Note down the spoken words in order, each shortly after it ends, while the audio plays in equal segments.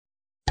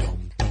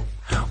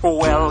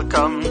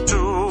Welcome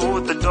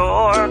to the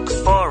Dork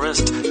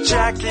Forest.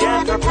 Jackie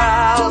and her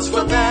pals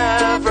will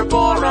never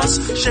bore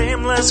us.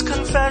 Shameless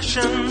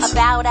confessions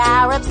about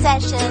our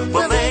obsession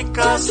will make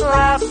us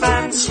laugh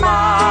and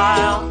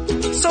smile.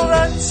 So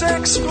let's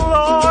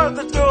explore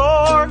the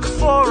Dork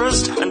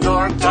Forest and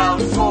dork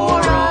out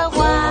for a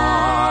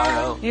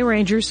while. Hey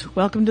Rangers,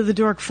 welcome to the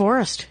Dork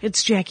Forest.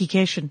 It's Jackie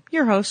Cation,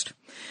 your host.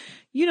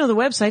 You know the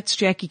websites,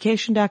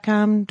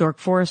 JackieCation.com,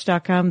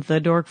 DorkForest.com,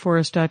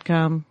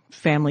 TheDorkForest.com,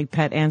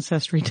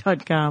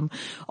 FamilyPetAncestry.com,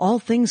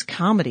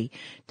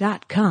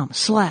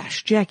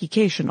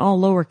 AllThingsComedy.com/JackieCation, all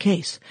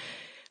lowercase.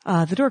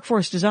 The Dork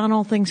Forest is on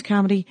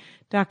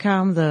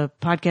AllThingsComedy.com, the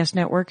podcast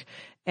network,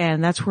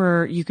 and that's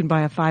where you can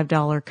buy a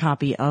 $5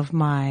 copy of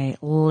my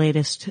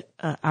latest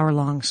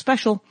hour-long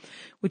special,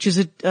 which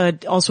is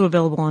also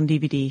available on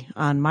DVD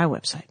on my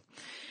website.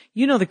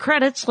 You know the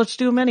credits. Let's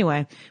do them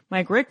anyway.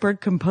 Mike Rickberg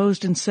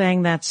composed and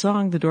sang that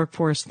song, the Dork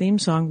Forest theme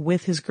song,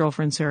 with his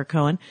girlfriend Sarah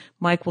Cohen.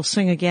 Mike will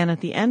sing again at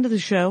the end of the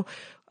show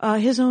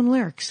his own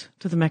lyrics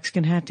to the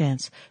Mexican hat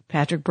dance.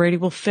 Patrick Brady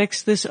will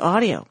fix this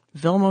audio.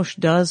 Vilmos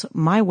does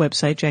my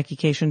website,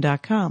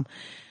 JackieCation.com.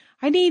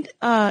 I need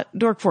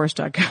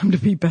DorkForest.com to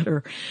be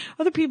better.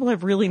 Other people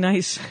have really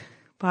nice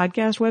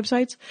podcast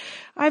websites.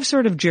 I've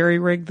sort of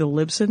jerry-rigged the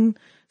Libsyn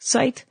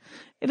site.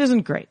 It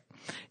isn't great.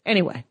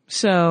 Anyway,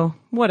 so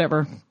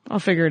whatever. I'll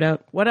figure it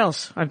out. What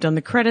else? I've done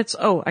the credits.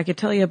 Oh, I could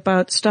tell you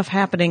about stuff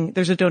happening.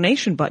 There's a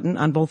donation button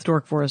on both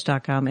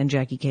DorkForest.com and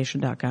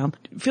JackieCation.com.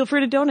 Feel free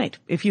to donate.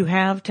 If you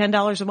have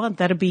 $10 a month,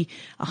 that'd be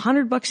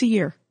 $100 a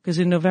year. Because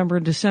in November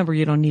and December,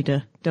 you don't need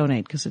to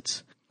donate because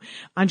it's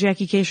on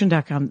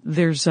JackieCation.com.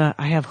 There's, I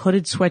have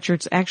hooded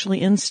sweatshirts actually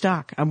in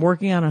stock. I'm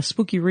working on a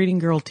Spooky Reading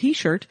Girl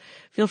t-shirt.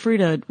 Feel free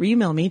to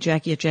email me,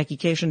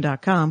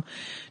 Jackie@JackieCation.com,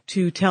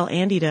 to tell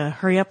Andy to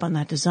hurry up on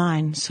that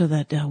design so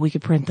that we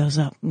could print those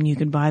up and you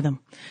can buy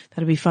them.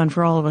 That'd be fun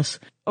for all of us.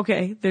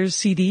 Okay, there's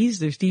CDs,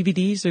 there's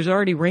DVDs, there's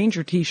already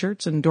Ranger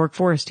t-shirts and Dork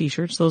Forest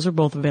t-shirts. Those are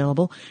both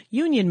available.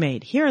 Union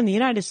made. Here in the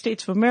United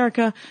States of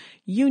America,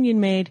 union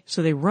made,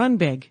 so they run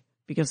big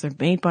because they're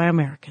made by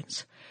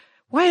Americans.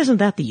 Why isn't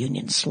that the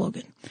union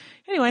slogan?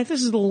 Anyway,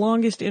 this is the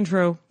longest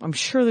intro. I'm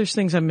sure there's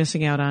things I'm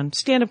missing out on.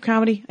 Stand-up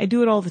comedy, I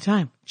do it all the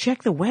time.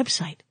 Check the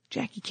website.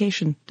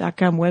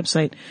 JackieCation.com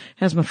website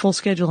has my full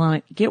schedule on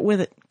it. Get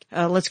with it.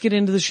 Let's get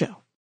into the show.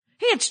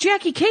 Hey, it's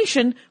Jackie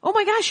Cation. Oh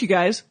my gosh, you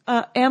guys.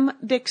 M.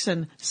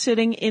 Dickson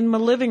sitting in my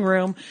living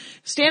room.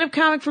 Stand-up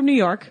comic from New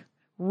York.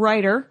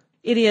 Writer.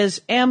 It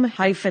is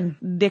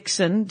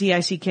M-Dickson,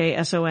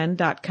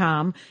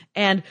 DICKSON.com.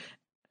 And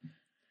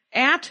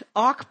at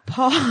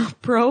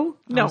OckPawPro.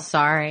 No. I'm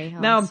sorry.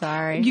 I'm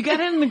sorry. You got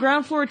it in the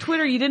ground floor of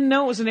Twitter. You didn't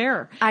know it was an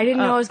error. I didn't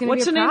know it was going to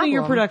be a problem. What's the name of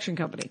your production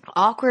company?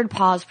 Awkward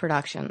Pause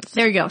Productions.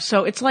 There you go.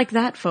 So it's like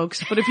that,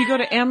 folks. But if you go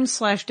to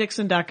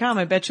m/Dickson.com,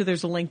 I bet you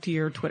there's a link to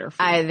your Twitter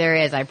feed. There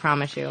is, I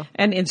promise you.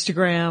 And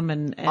Instagram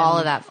and all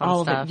of that fun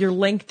all stuff. Of it. Your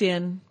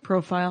LinkedIn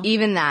profile.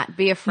 Even that.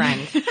 Be a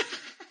friend.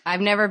 I've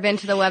never been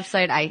to the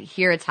website. I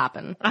hear it's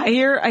hopping. I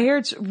hear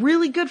it's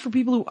really good for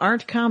people who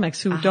aren't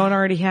comics, who don't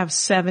already have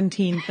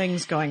 17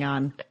 things going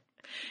on.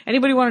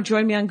 Anybody want to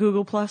join me on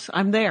Google Plus?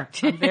 I'm there,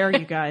 you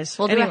guys.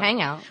 We'll do a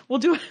hangout. We'll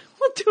do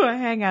a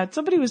hangout.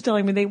 Somebody was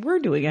telling me they were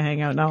doing a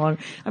hangout not long.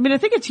 I mean, I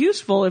think it's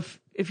useful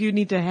if you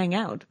need to hang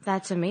out.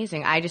 That's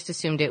amazing. I just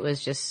assumed it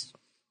was just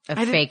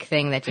a fake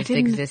thing that just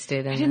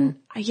existed.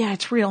 Yeah,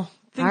 it's real.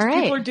 All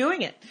right. People are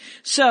doing it.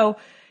 So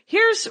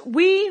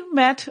we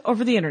met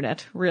over the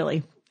internet,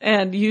 really.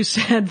 And you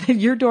said that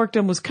your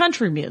dorkdom was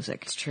country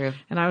music. It's true.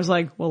 And I was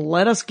like, well,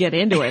 let us get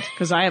into it,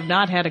 because I have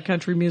not had a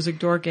country music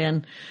dork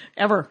in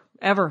ever.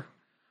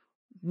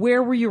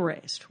 Where were you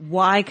raised?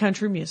 Why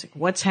country music?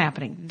 What's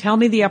happening? Tell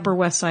me the Upper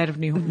West Side of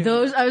New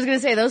York. I was going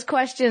to say,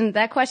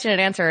 that question and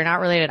answer are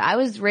not related. I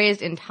was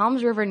raised in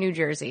Toms River, New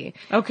Jersey.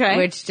 Okay.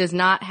 Which does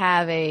not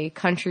have a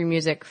country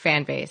music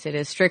fan base. It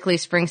is strictly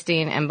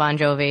Springsteen and Bon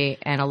Jovi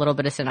and a little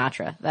bit of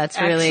Sinatra. That's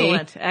really...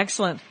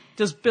 Excellent.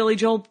 Does Billy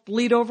Joel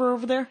bleed over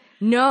there?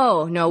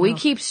 No. We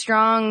keep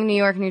strong New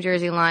York, New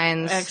Jersey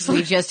lines.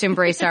 Excellent. We just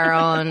embrace our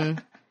own.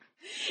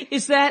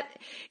 Is that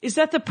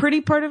the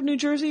pretty part of New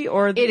Jersey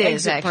or the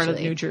exit part of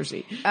New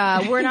Jersey?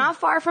 We're not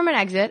far from an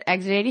exit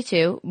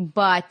 82,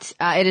 but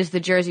it is the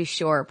Jersey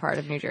Shore part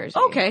of New Jersey.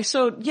 Okay,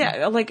 so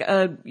yeah, like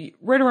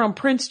right around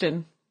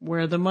Princeton,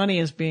 where the money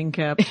is being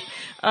kept,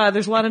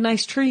 there's a lot of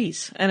nice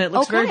trees, and it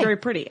looks very, very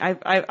pretty.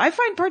 I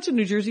find parts of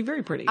New Jersey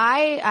very pretty.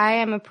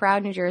 I am a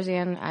proud New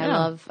Jerseyan.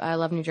 I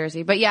love New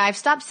Jersey. But yeah, I've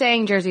stopped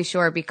saying Jersey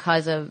Shore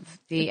because of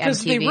the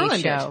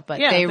MTV show, but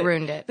they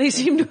ruined it. They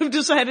seem to have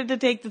decided to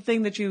take the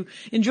thing that you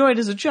enjoyed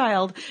as a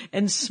child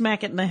and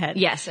smack it in the head.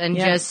 Yes, and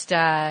just,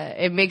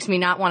 it makes me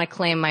not want to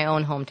claim my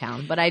own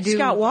hometown, but I do.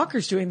 Scott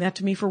Walker's doing that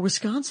to me for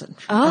Wisconsin.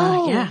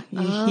 Oh.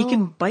 He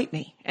can bite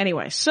me.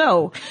 Anyway,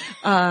 so,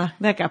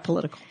 that got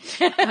political.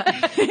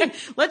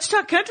 Let's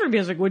talk country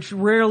music, which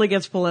rarely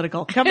gets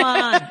political. Come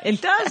on.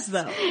 It does,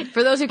 though.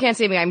 For those who can't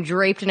see me, I'm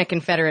draped in a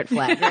Confederate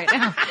flag right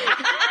now.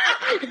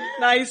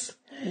 Nice.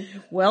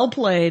 Well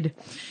played.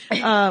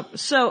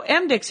 So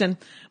M. Dickson,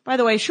 By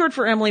the way, short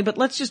for Emily, but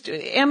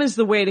M is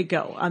the way to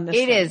go on this.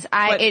 It thing. is.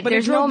 But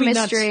there's no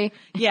mystery. Nuts.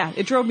 Yeah,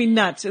 it drove me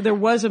nuts. There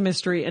was a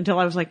mystery until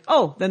I was like,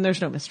 oh, then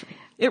there's no mystery.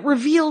 It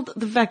revealed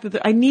the fact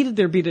that I needed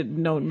there be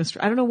no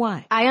mystery. I don't know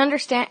why. I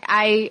understand.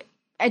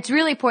 It's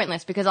really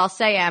pointless because I'll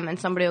say M and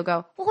somebody will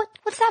go, well,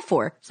 what's that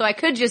for? So I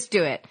could just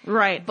do it.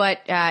 Right. But,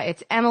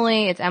 it's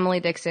Emily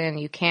Dickson.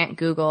 You can't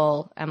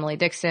Google Emily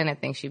Dickson. It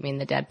thinks you mean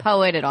the dead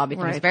poet. It all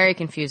becomes very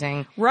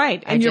confusing.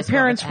 Right. And your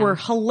parents were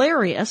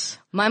hilarious.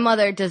 My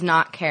mother does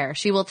not care.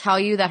 She will tell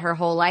you that her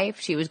whole life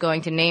she was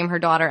going to name her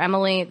daughter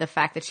Emily. The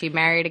fact that she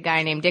married a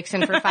guy named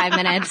Dickson for 5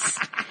 minutes.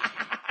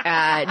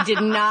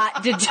 Did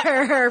not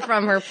deter her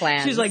from her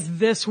plans. She's like,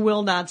 this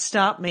will not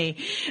stop me.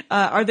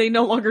 Are they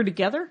no longer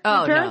together?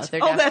 Oh, no.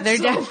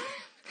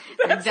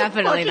 They're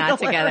definitely not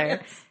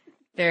together.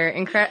 They're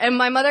incredible. And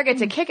my mother gets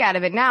a kick out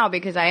of it now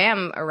because I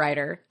am a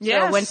writer.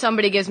 Yes. So when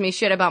somebody gives me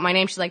shit about my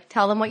name, she's like,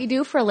 tell them what you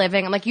do for a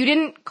living. I'm like, you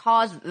didn't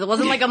it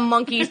wasn't like a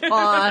monkey's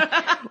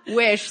paw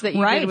wish that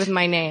you did with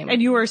my name.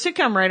 And you were a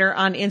sitcom writer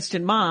on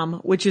Instant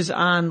Mom, which is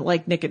on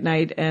like Nick at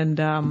Night and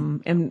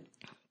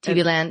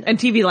TV Land. And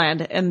TV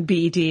Land and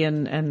BET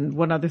and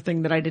one other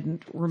thing that I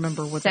didn't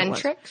remember what that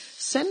was.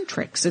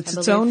 Centrix. It's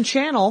its own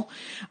channel.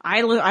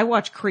 I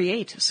watch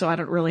Create, so I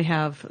don't really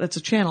have, that's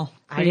a channel.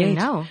 Create. I didn't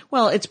know.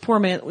 Well, it's poor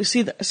man. We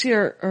see that's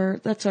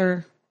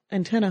our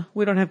antenna.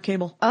 We don't have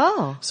cable.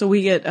 Oh. So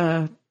we get,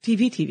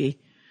 TV.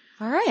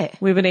 All right.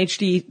 We have an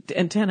HD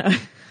antenna.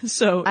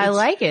 So I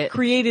like it.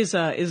 Create is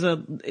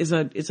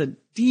a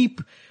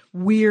deep,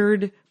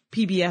 weird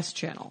PBS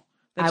channel.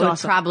 That's I would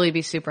awesome. probably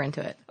be super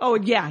into it. Oh,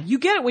 yeah. You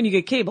get it when you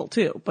get cable,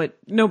 too. But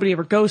nobody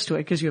ever goes to it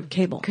because you have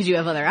cable. Because you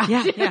have other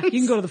options. Yeah. You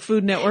can go to the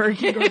Food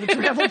Network. You can go to the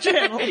Travel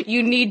Channel.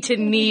 You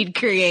need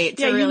Create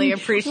to really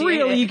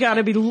appreciate it. You got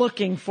to be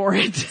looking for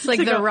it. It's like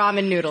the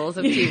ramen noodles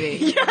of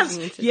TV.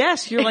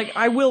 Yes. You're like,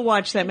 I will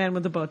watch that man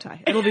with the bow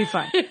tie. It'll be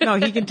fine. No,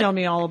 he can tell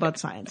me all about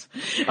science.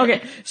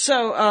 Okay.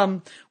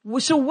 So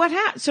what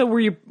happened? So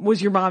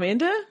was your mom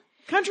into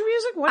country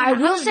music? How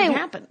did it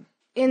happen?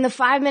 In the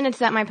 5 minutes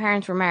that my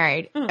parents were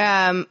married,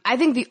 I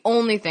think the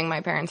only thing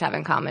my parents have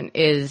in common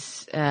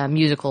is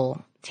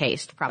musical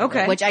taste, probably.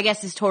 Okay. Which I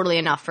guess is totally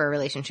enough for a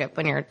relationship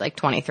when you're like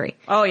 23.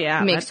 Oh,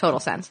 yeah. It makes total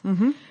sense.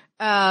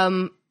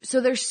 Mm-hmm.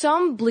 So there's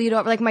some bleed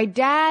over. Like my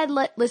dad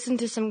listened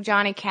to some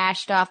Johnny Cash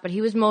stuff, but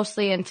he was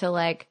mostly into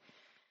like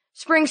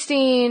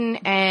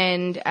Springsteen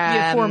and the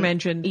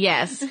aforementioned.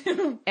 Yes.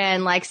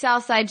 And like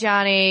Southside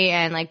Johnny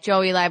and like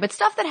Joey Eli, but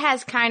stuff that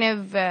has kind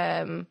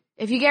of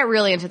if you get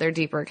really into their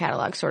deeper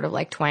catalog, sort of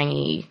like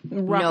twangy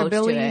notes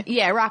to it.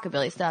 Yeah,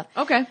 rockabilly stuff.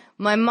 Okay.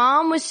 My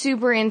mom was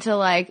super into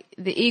like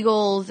the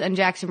Eagles and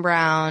Jackson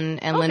Brown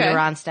and Linda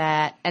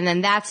Ronstadt. And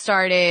then that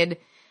started,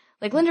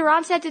 like Linda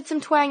Ronstadt did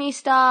some twangy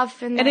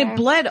stuff. And it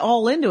bled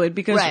all into it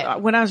because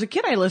when I was a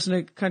kid, I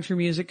listened to country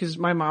music because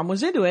my mom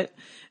was into it.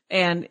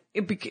 And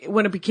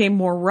when it became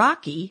more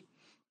rocky,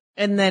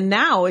 and then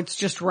now it's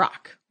just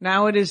rock.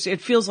 Now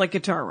it feels like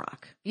guitar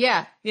rock.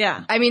 Yeah.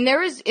 Yeah. I mean, there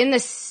was in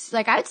this,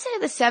 like I'd say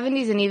the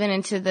 70s and even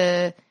into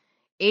the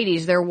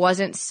 80s, there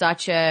wasn't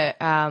such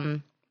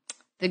a,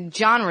 the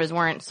genres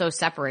weren't so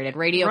separated.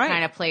 Radio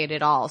kind of played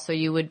it all. So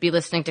you would be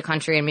listening to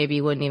country and maybe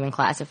you wouldn't even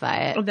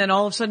classify it. And then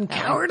all of a sudden,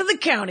 Coward of the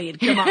County had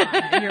come on.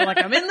 And you're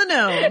like, I'm in the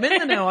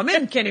know. I'm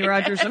in, Kenny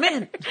Rogers. I'm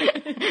in.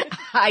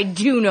 I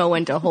do know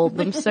when to hold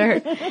them,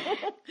 sir.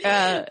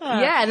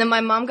 Yeah. And then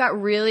my mom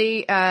got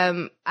really,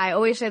 I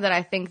always say that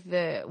I think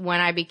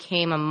when I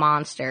became a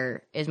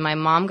monster is my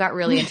mom got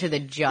really into the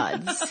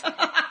Judds.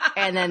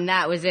 And then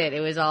that was it.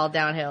 It was all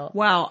downhill.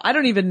 Wow. I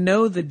don't even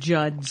know the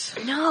Judds.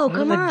 No,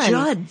 come on. The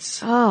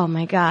Judds. Oh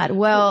my God.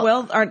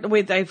 Well,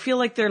 I feel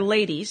like they're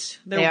ladies.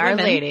 They are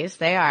ladies.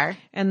 They are.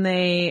 And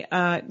they,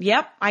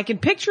 I can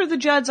picture the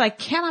Judds. I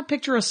cannot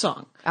picture a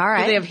song. All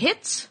right. Do they have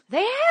hits?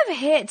 They have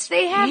hits.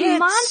 They have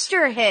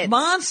monster hits.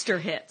 Monster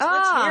hits.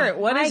 Let's hear it.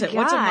 What is it? God.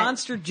 What's a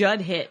monster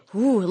Judd hit?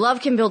 Ooh,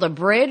 Love Can Build a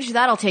Bridge.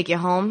 That'll take you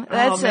home.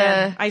 That's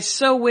I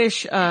so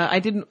wish, I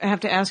didn't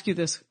have to ask you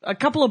this. A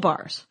couple of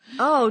bars.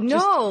 Oh,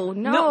 no.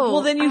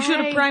 Well, then you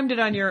should have primed it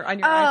on your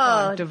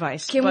iPhone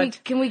device.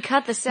 Can we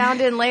cut the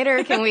sound in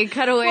later? Can we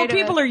cut away? Well,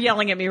 people are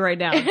yelling at me right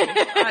now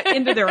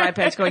into their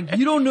iPads going,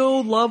 you don't know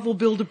Love Will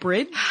Build a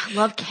Bridge?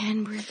 Love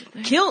can build a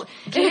bridge. Can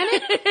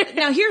it?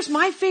 Now, here's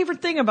my favorite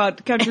thing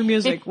about country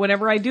music,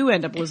 whenever I do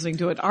end up listening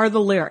to it, are the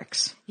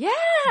lyrics.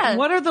 Yeah.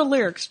 What are the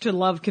lyrics to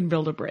Love Can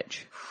Build a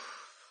Bridge?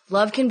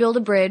 Love can build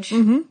a bridge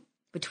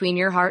between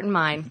your heart and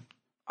mine.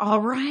 All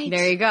right.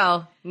 There you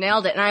go.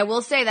 Nailed it. And I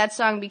will say that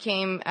song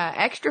became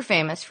extra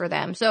famous for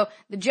them. So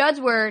the Judds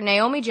were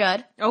Naomi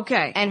Judd.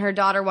 Okay. And her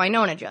daughter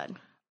Winona Judd.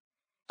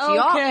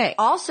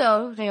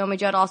 Also, Naomi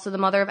Judd, also the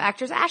mother of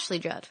actress Ashley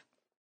Judd.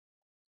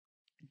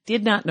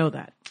 Did not know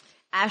that.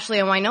 Ashley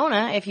and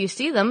Winona, if you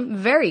see them,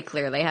 very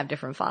clearly have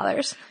different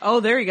fathers.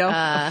 Oh, there you go.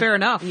 Fair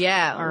enough.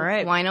 Yeah. All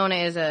right. Winona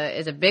is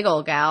a big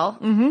old gal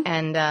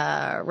and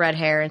red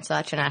hair and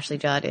such, and Ashley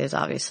Judd is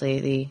obviously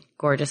the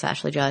gorgeous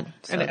Ashley Judd.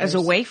 So and as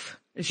a waif?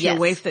 Is she a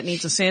waif that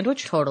needs a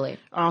sandwich? Totally.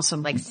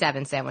 Awesome. Like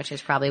 7 sandwiches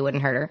probably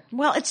wouldn't hurt her.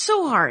 Well, it's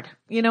so hard,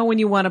 when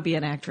you want to be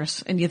an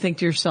actress and you think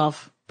to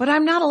yourself, but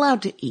I'm not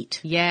allowed to eat.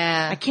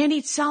 Yeah. I can't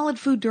eat solid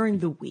food during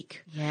the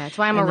week. Yeah, that's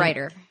why I'm a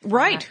writer.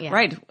 Right, Yeah.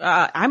 right.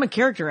 I'm a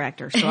character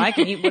actor, so I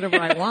can eat whatever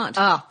I want.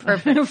 Oh,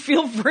 perfect.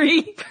 Feel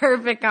free.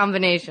 Perfect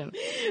combination.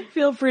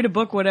 Feel free to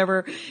book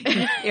whatever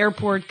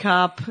airport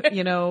cop,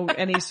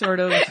 any sort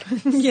of,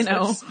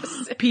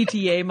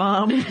 PTA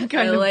mom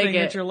kind of like thing it.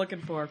 that you're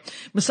looking for.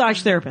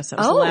 Massage therapist. That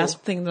was the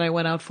last thing that I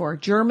went out for.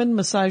 German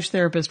massage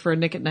therapist for a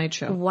Nick at Night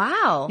show.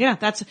 Wow. Yeah,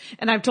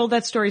 and I've told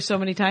that story so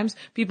many times.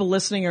 People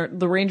listening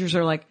the Rangers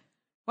are like,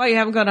 well, you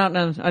haven't gone out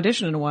and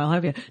auditioned in a while,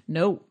 have you?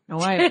 No,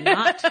 I have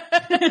not. But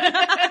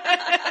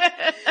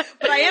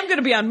I am going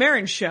to be on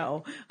Marin's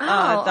show. The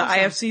awesome.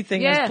 IFC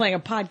thing Yeah. is playing a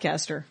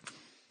podcaster.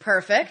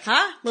 Perfect.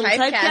 Huh? Little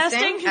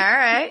typecasting? All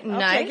right. I'll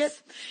Nice. take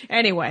it.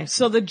 Anyway,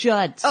 so the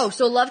Judds. Oh,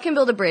 so Love Can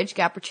Build a Bridge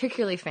got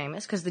particularly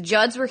famous because the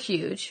Judds were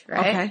huge,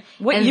 right? Okay.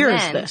 What And year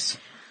is then- this?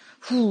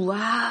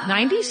 Wow.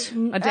 90s?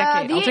 A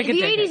decade. I'll take a the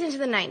decade. 80s into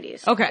the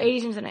 90s. Okay.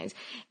 80s into the 90s.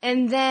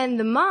 And then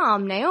the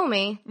mom,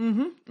 Naomi,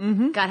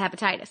 got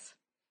hepatitis.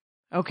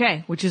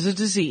 Okay, which is a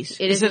disease.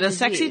 It is is it a a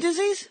sexy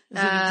disease? Is it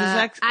a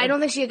disease? I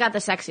don't think she got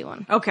the sexy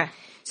one. Okay.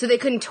 So they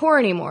couldn't tour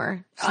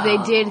anymore. So they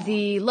did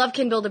the Love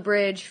Can Build a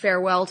Bridge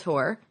farewell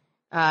tour.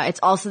 It's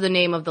also the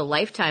name of the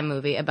Lifetime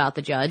movie about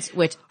the Judds,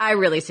 which I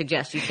really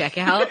suggest you check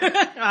out.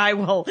 I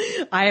will.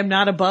 I am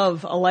not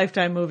above a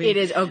Lifetime movie. It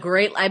is a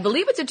great, I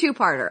believe it's a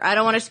two-parter. I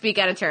don't want to speak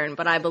out of turn,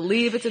 but I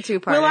believe it's a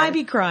two-parter. Will I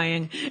be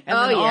crying? And then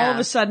all yeah. of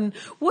a sudden,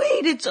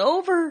 wait, it's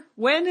over.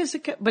 When is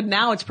it? But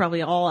now it's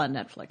probably all on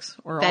Netflix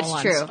or That's all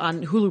on, true.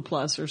 on Hulu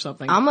Plus or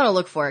something. I'm going to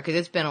look for it because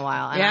it's been a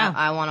while and Yeah.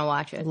 I want to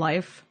watch it.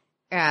 Life.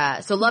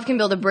 So Love Can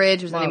Build a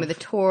Bridge was the name of the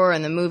tour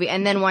and the movie.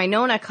 And then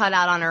Winona cut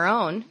out on her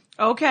own.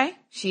 Okay.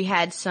 She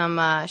had some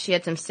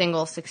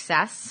single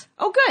success.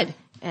 Oh, good.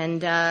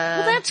 And,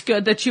 Well, that's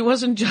good that she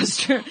wasn't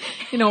just her,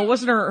 it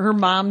wasn't her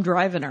mom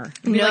driving her.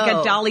 It'd be like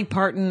No. a Dolly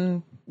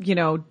Parton,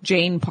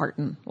 Jane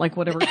Parton, like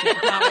whatever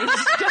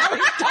Dolly's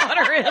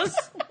daughter is.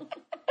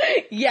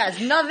 yes,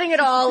 nothing at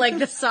all like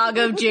the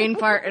saga of Jane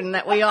Parton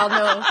that we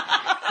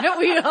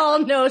all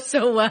know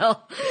so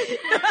well.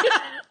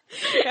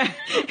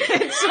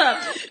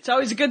 It's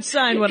always a good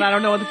sign when I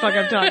don't know what the fuck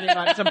I'm talking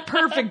about. It's a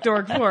perfect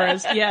dork for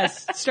us.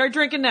 Yes. Start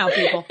drinking now,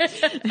 people.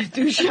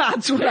 Do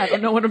shots when I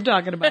don't know what I'm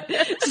talking about.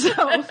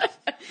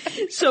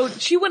 So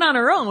she went on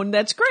her own.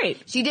 That's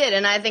great. She did,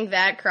 and I think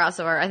that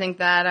crossover, I think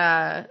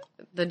that,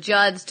 the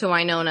Judds to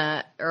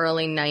Winona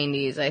early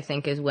 90s, I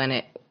think is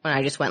when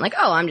I just went like,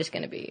 oh, I'm just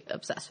going to be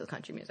obsessed with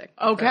country music.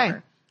 Okay.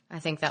 forever. I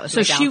think that was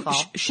So my downfall.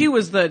 she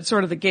was the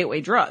sort of the gateway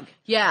drug.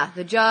 Yeah,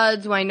 the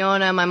Judds,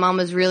 Winona, my mom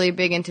was really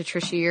big into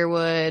Trisha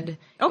Yearwood.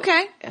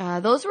 Okay.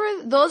 Those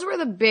were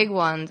the big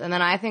ones. And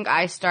then I think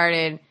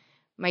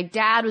my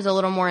dad was a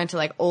little more into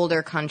like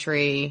older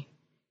country,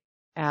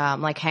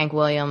 like Hank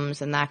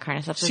Williams and that kind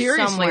of stuff. So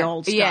Seriously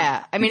old stuff.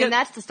 Yeah. I mean, Because- and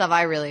that's the stuff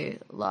I really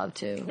love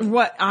too.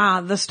 What,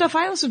 the stuff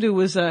I listened to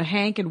was,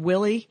 Hank and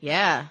Willie.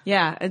 Yeah.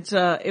 Yeah, and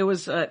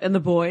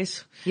the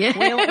boys. Yeah.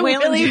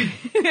 Waylon,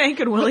 Hank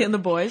and Willie and the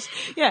boys.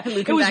 Yeah, it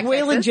was Back,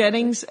 Waylon Texas.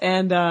 Jennings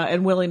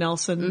and Willie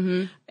Nelson.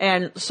 Mm-hmm.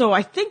 And so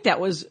I think that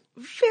was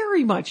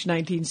very much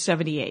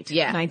 1978.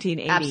 Yeah.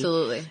 1980.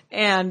 Absolutely.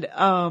 And,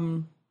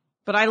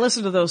 but I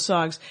listened to those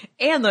songs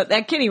and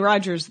that Kenny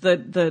Rogers,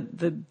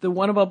 the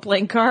one about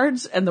playing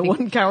cards and the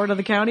one Coward of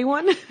the County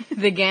one.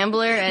 The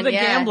Gambler and The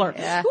yeah, Gambler.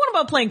 Yeah. The one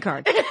about playing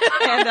cards.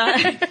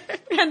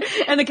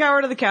 And the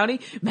Coward of the County.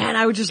 Man,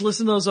 I would just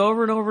listen to those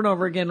over and over and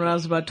over again when I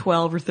was about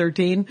 12 or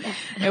 13.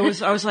 I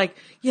was like,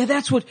 yeah,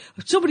 that's what,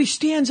 somebody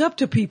stands up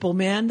to people,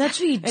 man. That's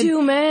what you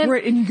do, man.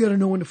 Right, and you gotta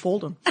know when to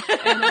fold them.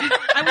 And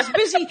I was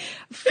busy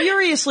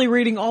furiously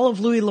reading all of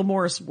Louis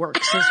L'Amour's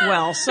works as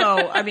well.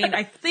 So, I mean,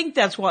 I think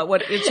that's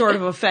what it sort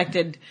of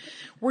affected.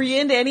 Were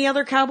you into any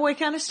other cowboy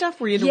kind of stuff?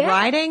 Were you into Yeah.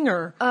 riding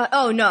or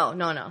Oh,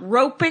 no.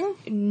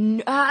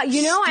 roping? I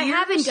Steers?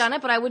 haven't done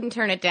it, but I wouldn't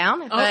turn it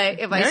down if I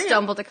there you go.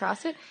 stumbled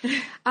across it.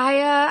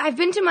 I've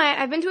been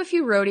to a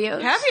few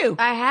rodeos. Have you?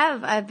 I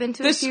have. I've been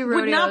to a This few would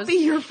rodeos. not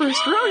be your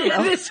first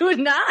rodeo. This would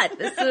not.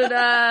 This would,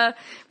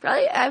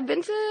 probably, I've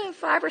been to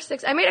 5 or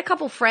 6. I made a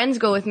couple friends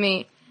go with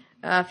me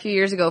a few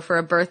years ago for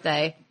a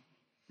birthday.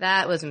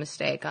 That was a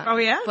mistake. Oh,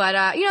 yeah? But,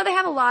 they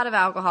have a lot of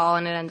alcohol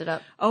and it ended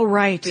up Oh,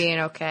 right. being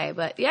okay.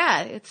 But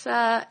yeah, it's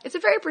a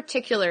very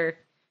particular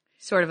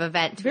sort of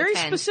event to Very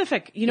attend.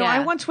 specific. Yeah. I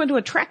once went to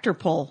a tractor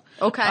pull.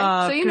 Okay.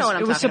 So you know 'cause what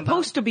I'm it was talking about.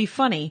 supposed to be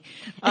funny.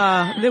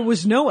 There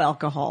was no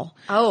alcohol.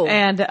 Oh.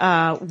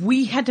 And,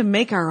 we had to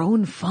make our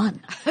own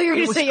fun. I thought you were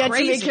going to say you had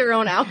to make your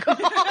own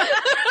alcohol.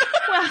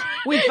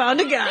 We found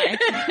a guy.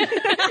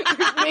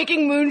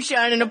 Making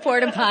moonshine in a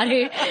porta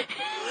potty.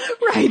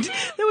 Right.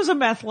 There was a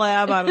meth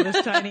lab out of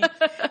this tiny.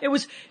 It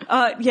was,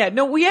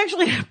 we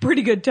actually had a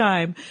pretty good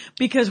time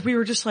because we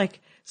were just like,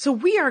 so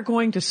we are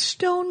going to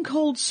stone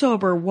cold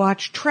sober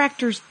watch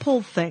tractors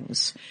pull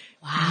things.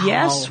 Wow.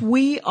 Yes,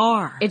 we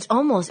are. It's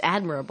almost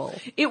admirable.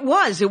 It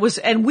was,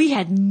 and we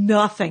had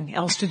nothing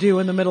else to do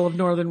in the middle of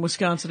northern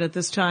Wisconsin at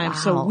this time. Wow.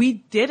 So we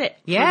did it.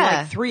 Yeah. For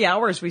like 3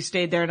 hours we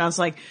stayed there and I was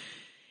like,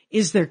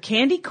 is there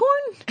candy corn?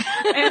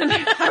 And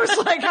I was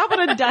like, how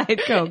about a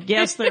Diet Coke?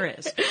 Yes, there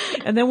is.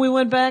 And then we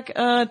went back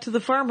to the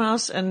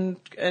farmhouse and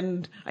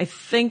I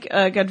think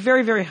got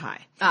very, very high.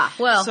 Ah,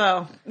 well.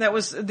 So that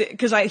was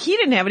because he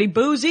didn't have any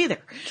booze either.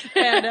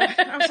 And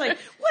I was like,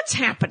 what's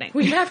happening?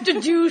 We have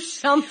to do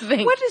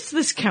something. What is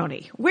this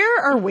county?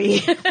 Where are we?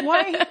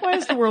 Why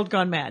has the world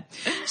gone mad?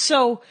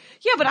 So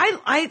yeah, but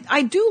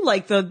I do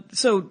like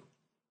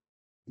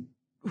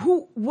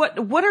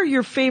what are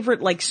your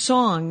favorite like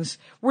songs?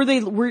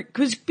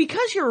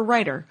 Because you're a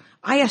writer,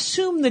 I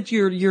assume that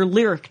you're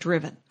lyric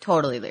driven.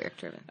 Totally lyric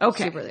driven.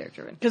 Okay. Super lyric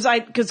driven.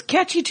 Because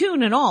catchy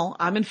tune and all,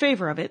 I'm in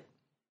favor of it.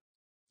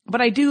 But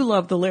I do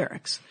love the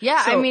lyrics.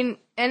 Yeah, So- I mean,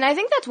 and I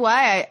think that's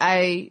why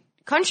I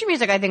country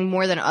music, I think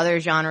more than other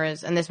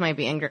genres, and this might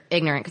be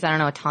ignorant because I don't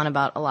know a ton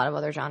about a lot of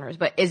other genres,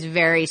 but is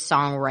very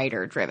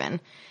songwriter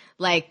driven.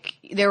 Like,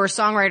 there were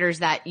songwriters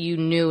that you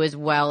knew as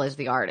well as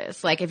the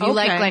artist. Like, if you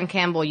like Glenn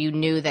Campbell, you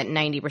knew that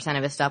 90%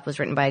 of his stuff was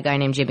written by a guy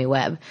named Jimmy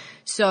Webb.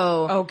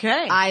 So,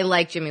 Okay. I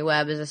like Jimmy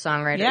Webb as a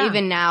songwriter. Yeah.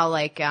 Even now,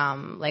 like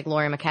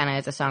Laurie McKenna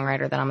is a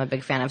songwriter that I'm a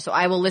big fan of. So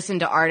I will listen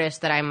to artists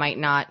that I might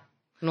not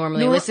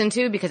normally listen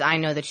to because I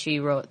know that she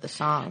wrote the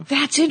song.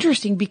 That's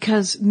interesting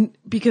because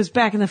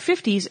back in the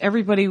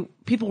 50s,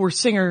 people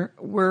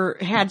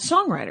had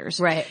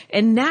songwriters. Right.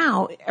 And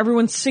now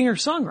everyone's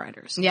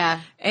singer-songwriters.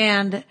 Yeah.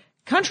 And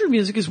country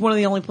music is one of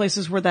the only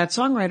places where that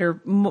songwriter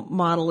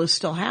model is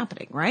still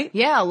happening, right?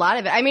 Yeah, a lot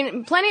of it. I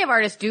mean, plenty of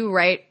artists do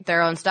write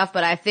their own stuff,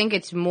 but I think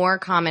it's more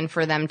common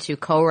for them to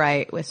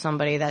co-write with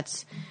somebody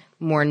that's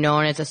more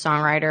known as a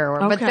songwriter.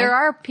 But there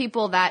are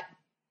people that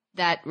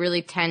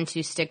really tend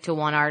to stick to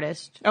one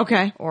artist.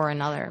 Okay. Or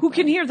another. Who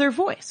can hear their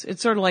voice.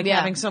 It's sort of like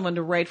having someone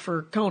to write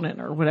for Conan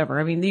or whatever.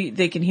 I mean,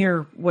 they can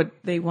hear what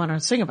they want to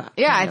sing about.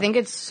 Yeah, I think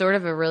it's sort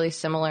of a really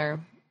similar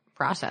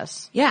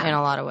process. Yeah. In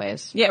a lot of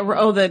ways. Yeah.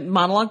 Oh, the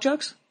monologue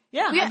jokes?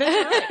 Yeah. I bet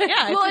you're right.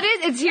 Yeah. Well, it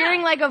is. It's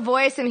hearing like a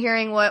voice and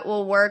hearing what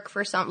will work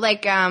for some.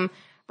 Like,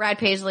 Brad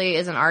Paisley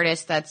is an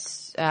artist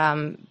that's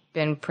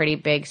been pretty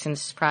big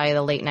since probably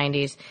the late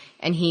 90s.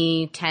 And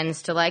he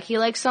tends to he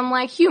likes some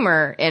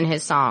humor in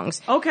his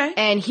songs. Okay.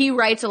 And he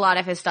writes a lot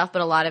of his stuff,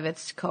 but a lot of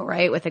it's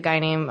co-write with a guy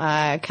named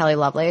Kelly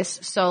Lovelace.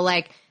 So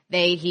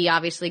he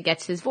obviously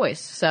gets his voice.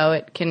 So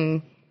it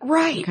can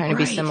kind of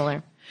be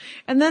similar.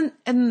 And then,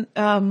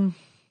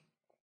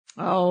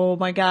 oh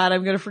my God,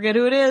 I'm going to forget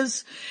who it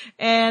is.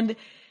 And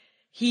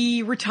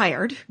he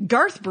retired.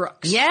 Garth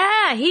Brooks.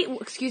 Yeah,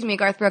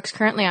 Garth Brooks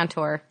currently on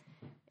tour.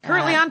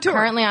 Currently on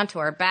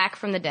tour. Back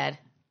from the dead.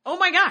 Oh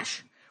my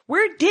gosh.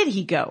 Where did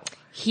he go?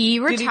 He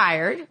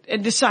retired.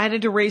 And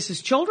decided to raise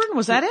his children?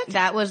 Was that it?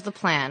 That was the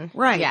plan.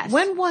 Right. Yes.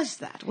 When was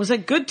that? Was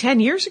it good 10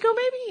 years ago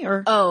maybe?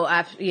 Or?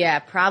 Oh, yeah,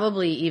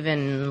 probably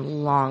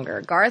even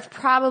longer. Garth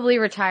probably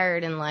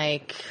retired in I'm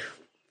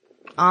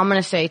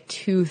going to say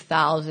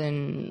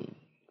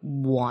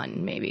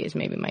 2001 maybe is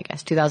my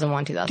guess.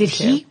 2001, 2002. Did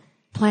he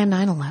plan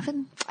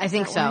 9/11? I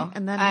think so. Right?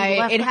 And then he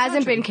left it the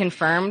hasn't country. been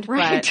confirmed,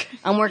 Right. but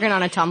I'm working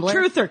on a Tumblr.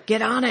 Truther,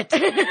 get on it.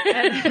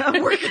 And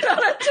I'm working on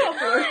a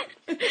Tumblr.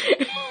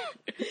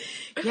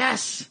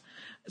 Yes.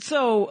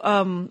 So,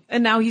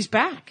 and now he's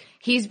back.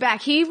 He's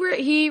back.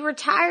 He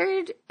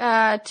retired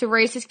to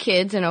raise his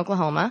kids in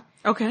Oklahoma.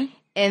 Okay.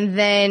 And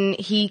then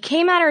he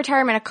came out of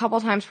retirement a couple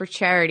times for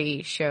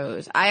charity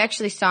shows. I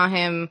actually saw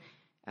him.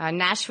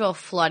 Nashville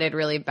flooded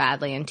really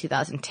badly in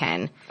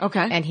 2010.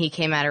 Okay. And he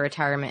came out of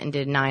retirement and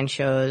did 9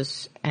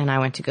 shows, and I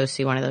went to go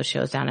see one of those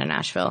shows down in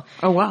Nashville.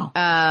 Oh, wow.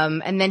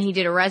 And then he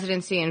did a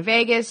residency in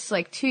Vegas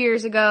 2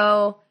 years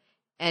ago,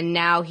 and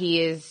now he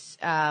is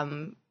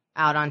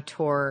out on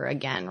tour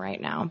again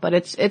right now. But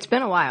it's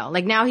been a while.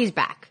 Now he's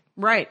back.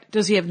 Right.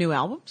 Does he have new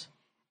albums?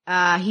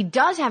 He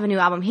does have a new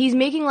album. He's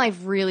making life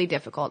really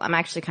difficult. I'm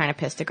actually kind of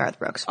pissed at Garth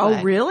Brooks.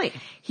 Oh, really?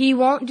 He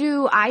won't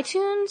do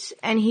iTunes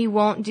and he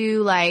won't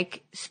do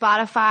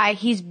Spotify.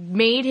 He's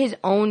made his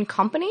own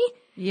company.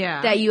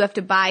 Yeah. That you have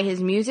to buy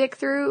his music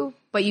through,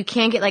 but you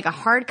can't get a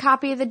hard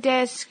copy of the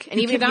disc. And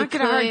you even cannot if you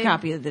get a hard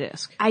copy of the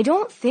disc. I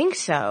don't think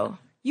so.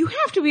 You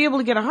have to be able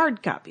to get a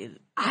hard copy.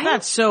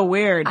 That's so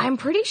weird. I'm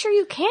pretty sure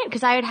you can't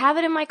because I would have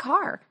it in my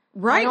car.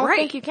 Right, I don't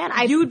think you can.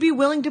 You would be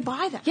willing to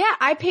buy them. Yeah,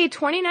 I paid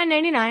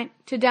 $29.99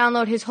 to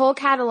download his whole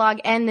catalog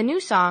and the new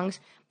songs,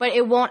 but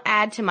it won't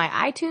add to my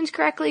iTunes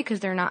correctly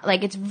because they're not,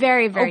 it's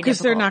very, very difficult. Because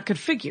they're not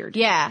configured.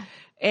 Yeah.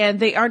 And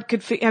they aren't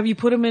have you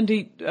put them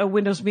into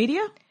Windows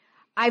Media?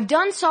 I've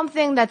done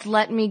something that's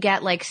let me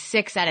get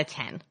 6 out of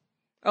 10.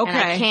 Okay. And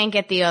I can't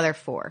get the other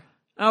 4.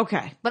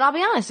 Okay. But I'll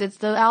be honest,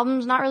 the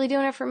album's not really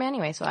doing it for me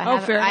anyway, so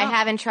I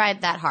haven't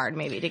tried that hard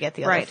maybe to get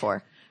the other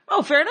 4.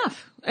 Oh, fair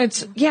enough.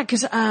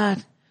 Because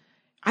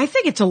I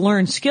think it's a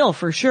learned skill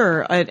for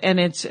sure, and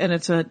if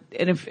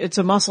it's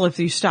a muscle if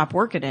you stop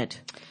working it.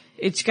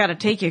 It's got to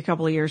take you a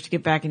couple of years to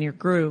get back in your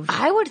groove.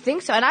 I would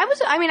think so, and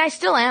I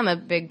still am a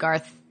big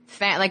Garth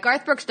fan.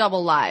 Garth Brooks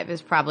Double Live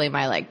is probably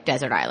my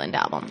Desert Island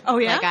album. Oh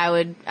yeah,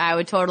 I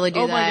would totally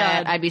do that. My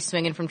God. I'd be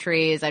swinging from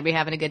trees. I'd be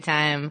having a good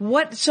time.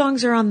 What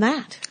songs are on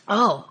that?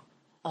 Oh,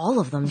 all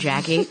of them,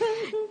 Jackie.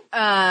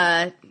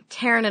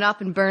 Tearing It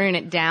Up and Burning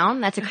It Down.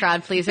 That's a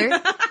crowd pleaser.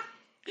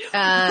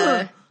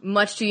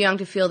 Much Too Young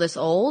to Feel This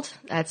Old.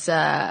 That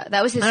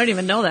was his I don't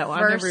even know that one.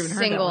 I've first never even heard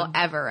single that one.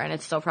 ever, and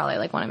it's still probably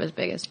like one of his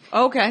biggest.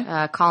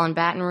 Okay. Colin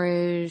Baton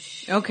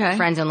Rouge. Okay.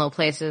 Friends in Low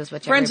Places,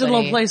 which Friends in Low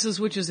everybody- Places,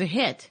 which is a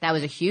hit. That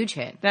was a huge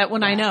hit. That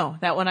one I know.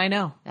 That one I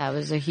know. That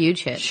was a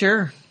huge hit.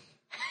 Sure.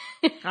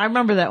 I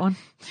remember that one.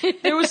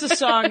 There was a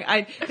song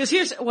because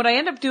here's what I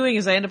end up doing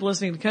is I end up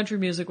listening to country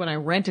music when I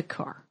rent a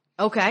car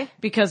Okay.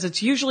 because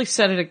it's usually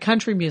set at a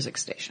country music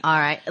station. All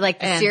right. Like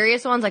the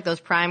serious ones, like those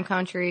Prime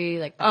Country,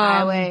 like the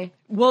Highway.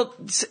 Well,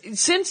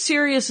 since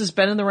Sirius has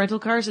been in the rental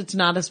cars, it's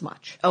not as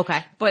much.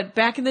 Okay. But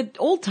back in the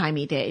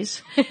old-timey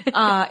days,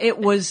 it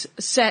was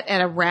set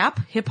at a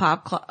rap,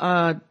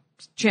 hip-hop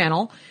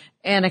channel,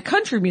 and a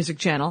country music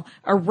channel,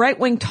 a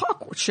right-wing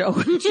talk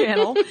show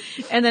channel,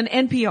 and then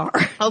NPR.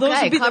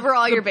 Okay, cover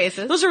all your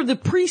bases. Those are the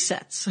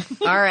presets.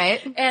 All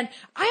right. And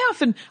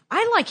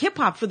I like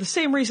hip-hop for the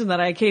same reason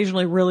that I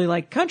occasionally really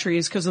like country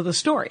is because of the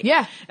story.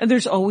 Yeah. And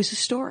there's always a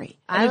story.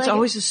 And it's like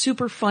always a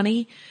super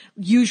funny,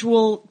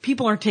 usual,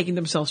 people aren't taking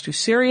themselves too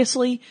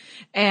seriously,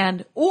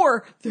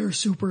 or they're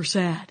super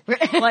sad.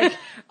 Like,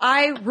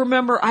 I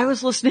remember I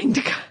was listening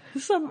to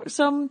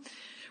some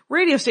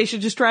radio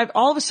station just drive.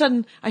 All of a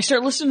sudden, I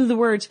start listening to the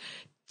words,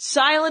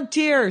 silent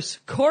tears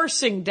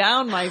coursing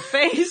down my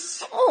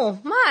face. Oh,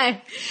 my.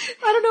 I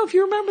don't know if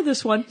you remember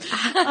this one.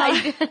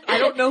 I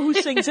don't know who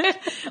sings it.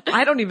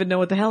 I don't even know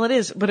what the hell it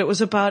is, but it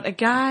was about a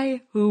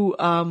guy who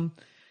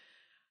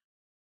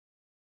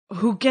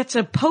gets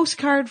a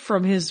postcard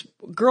from his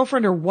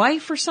girlfriend or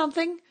wife or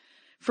something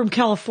from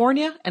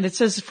California, and it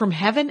says from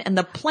heaven, and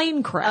the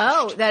plane crashed.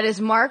 Oh, that is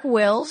Mark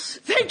Wills.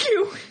 Thank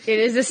you. It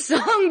is a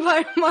song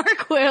by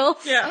Mark Wills.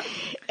 Yeah.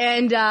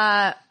 And,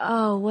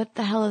 what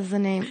the hell is the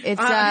name?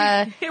 It's,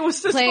 it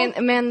was this plane,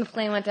 whole- man, the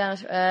plane went down.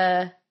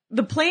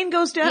 The plane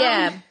goes down?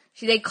 Yeah.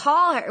 They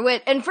call her,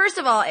 and first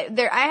of all, I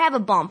have a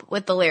bump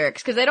with the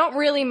lyrics because they don't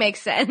really make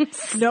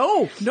sense.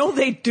 No,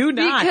 they do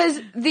not. Because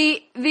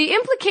the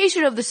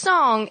implication of the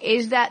song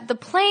is that the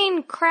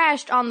plane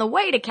crashed on the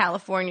way to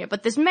California,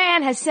 but this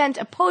man has sent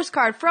a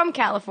postcard from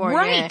California.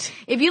 Right.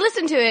 If you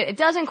listen to it, it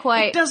doesn't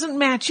quite. It doesn't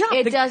match up.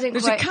 It doesn't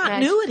There's quite a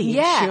continuity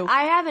match. issue. Yeah,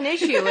 I have an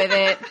issue with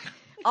it.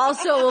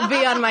 Also, will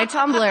be on my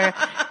Tumblr.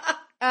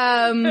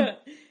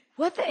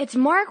 It's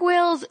Mark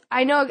Wills.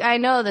 I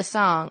know the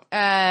song.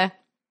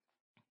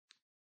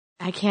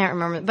 I can't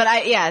remember, but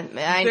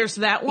there's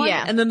that one,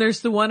 yeah. and then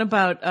there's the one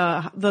about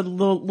the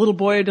little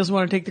boy who doesn't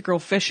want to take the girl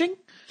fishing.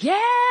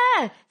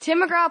 Yeah,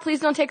 Tim McGraw, please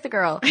don't take the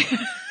girl.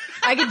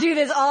 I could do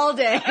this all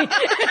day.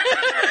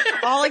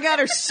 All I got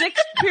are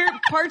 6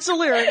 parts of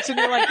lyrics, and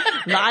you're like,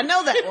 I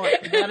know that one.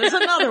 That is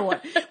another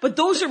one. But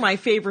those are my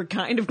favorite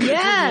kind of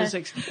country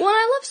music. Well,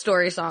 I love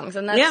story songs,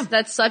 and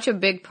that's such a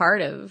big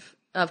part of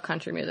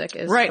country music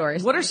is story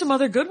songs. What are some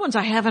other good ones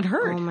I haven't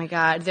heard? Oh my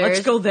God.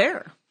 Let's go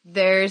there. What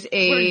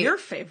are your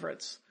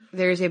favorites?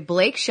 There's a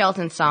Blake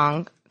Shelton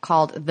song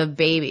called The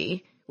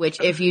Baby, which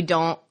if you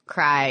don't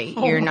cry,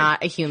 you're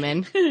not a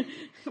human.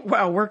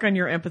 Wow, work on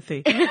your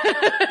empathy.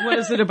 What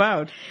is it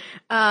about?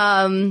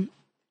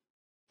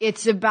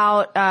 It's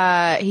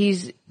about,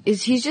 he's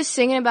just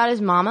singing about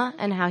his mama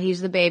and how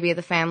he's the baby of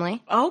the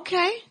family.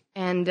 Okay.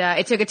 And,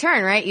 it took a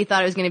turn, right? You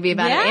thought it was going to be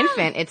about an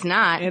infant. It's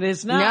not. It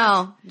is not.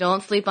 No,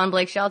 don't sleep on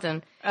Blake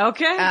Shelton.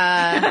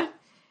 Okay.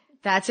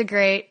 That's a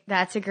great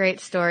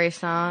story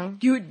song.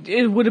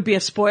 Would it be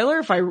a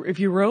spoiler if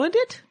you ruined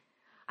it?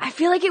 I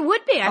feel like it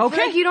would be. I feel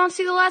like you don't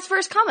see the last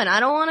verse coming. I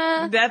don't want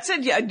to. That's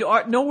it. Yeah,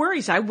 no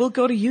worries. I will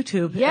go to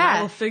YouTube. Yeah. And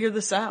I will figure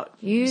this out.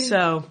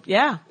 So,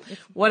 yeah.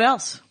 What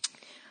else?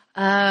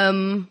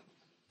 That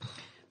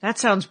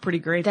sounds pretty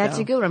great. That's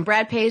a good one.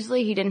 Brad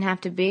Paisley, He Didn't Have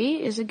to Be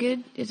is a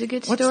good story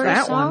What's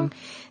that song. one?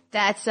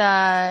 That's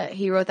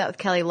he wrote that with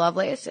Kelly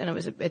Lovelace, and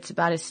it's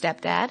about his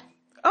stepdad.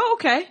 Oh,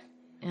 okay.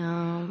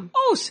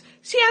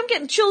 See, I'm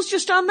getting chills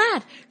just on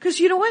that. Cause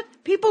you know what?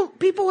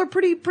 People are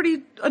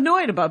pretty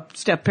annoyed about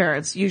step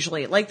parents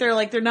usually.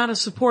 They're not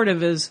as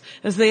supportive as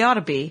they ought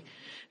to be.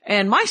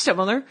 And my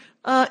stepmother,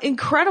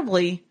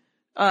 incredibly,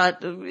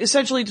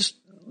 essentially just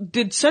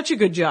did such a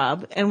good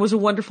job and was a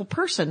wonderful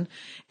person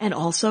and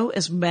also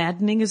as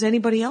maddening as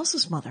anybody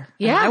else's mother.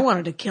 Yeah. And I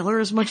wanted to kill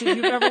her as much as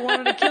you've ever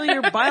wanted to kill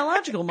your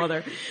biological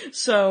mother.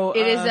 So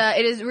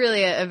it is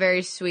really a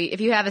very sweet,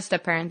 if you have a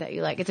step parent that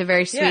you like, it's a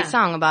very sweet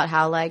song about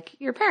how like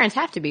your parents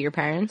have to be your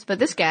parents, but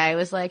this guy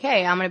was like,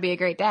 hey, I'm going to be a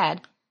great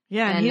dad.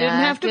 Yeah. And he didn't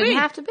have to be. Didn't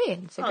have to be.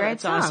 It's a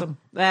great song. Awesome.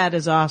 That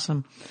is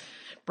awesome.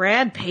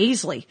 Brad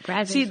Paisley.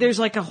 See, there's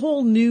like a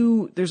whole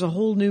new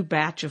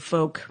batch of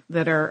folk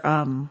that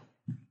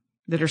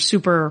are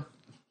super,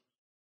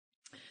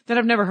 that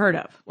I've never heard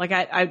of. Like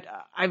I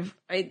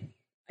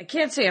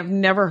can't say I've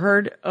never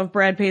heard of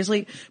Brad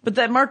Paisley, but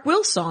that Mark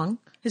Wills song,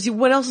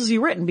 what else has he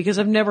written? Because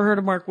I've never heard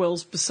of Mark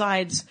Wills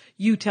besides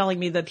you telling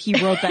me that he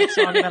wrote that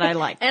song that I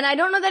like. And I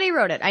don't know that he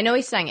wrote it. I know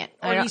he sang it.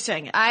 He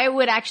sang it. I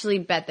would actually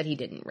bet that he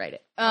didn't write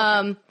it.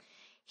 Okay.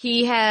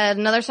 He had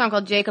another song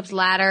called Jacob's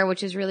Ladder,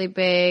 which is really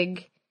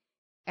big.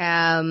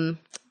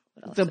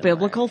 The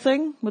biblical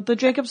thing with the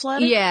Jacob's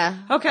Ladder? Yeah.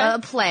 Okay.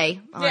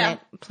 Play on it.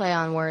 Play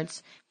on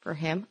words. for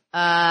him.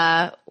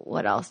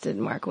 What else did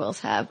Mark Wills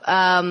have?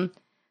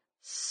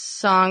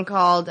 Song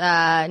called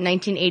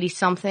 1980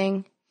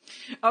 something.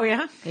 Oh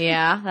yeah?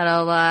 Yeah,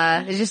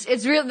 that'll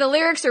it's real. The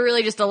lyrics are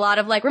really just a lot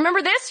of like,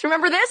 remember this,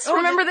 remember this,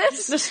 remember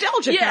this.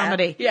 Nostalgia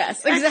comedy.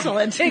 Yes,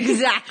 excellent.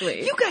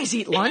 Exactly. You guys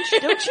eat lunch,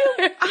 don't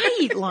you? I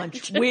eat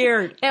lunch.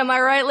 Weird. Am I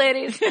right,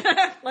 ladies?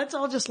 Let's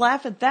all just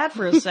laugh at that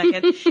for a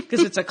second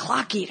because it's a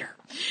clock eater.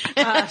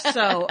 That's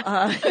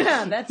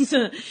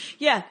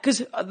because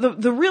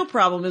the real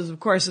problem is,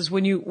 of course, is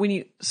when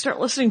you start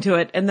listening to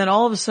it and then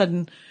all of a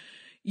sudden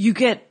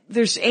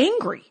there's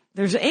angry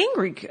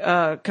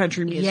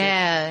country music.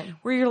 Yeah.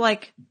 Where you're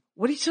like,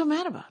 what are you so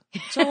mad about?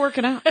 It's all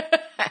working out.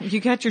 You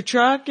got your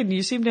truck and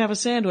you seem to have a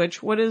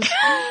sandwich. Where's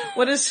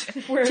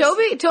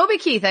Toby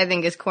Keith, I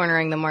think, is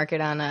cornering the market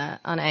on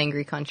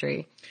angry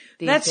country.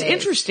 That's days.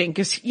 interesting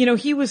because,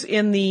 he was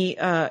in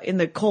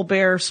the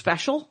Colbert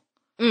special.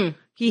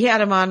 He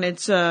had him on.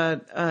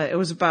 It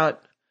was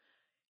about,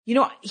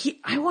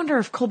 I wonder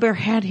if Colbert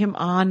had him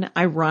on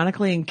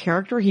ironically in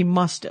character. He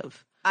must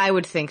have. I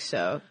would think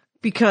so.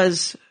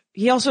 Because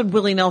he also had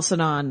Willie Nelson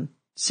on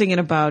singing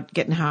about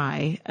getting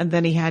high. And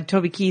then he had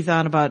Toby Keith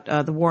on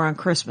about the war on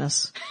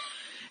Christmas.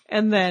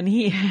 And then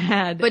he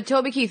had... But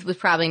Toby Keith was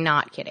probably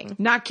not kidding.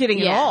 Not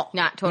kidding at all.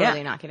 Not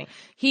totally not kidding.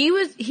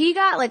 He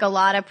got like a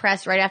lot of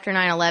press right after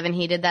 9/11.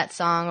 He did that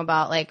song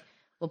about like,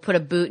 we'll put a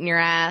boot in your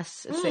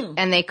ass.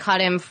 And they cut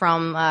him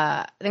from,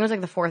 I think it was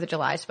like the 4th of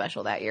July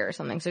special that year or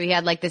something. So he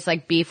had like this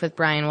like beef with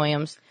Brian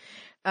Williams.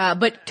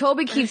 But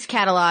Toby Keith's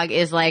catalog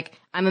is like,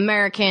 I'm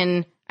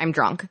American, I'm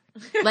drunk.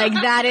 Like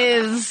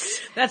that's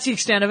the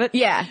extent of it?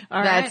 Yeah.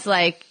 All that's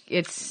right.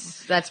 like,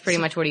 that's pretty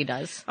much what he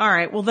does. All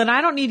right. Well, then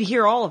I don't need to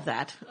hear all of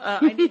that.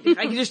 I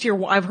can just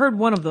hear, I've heard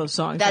one of those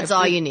songs. That's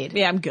all you need.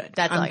 Yeah, I'm good.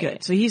 I'm good.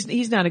 Need. So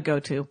he's not a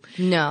go-to.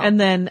 No. And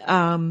then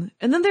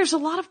there's a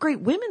lot of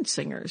great women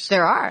singers.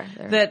 There are.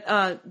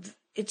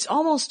 It's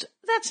almost,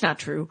 that's not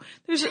true.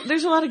 There's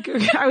a lot of,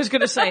 I was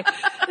going to say,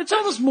 it's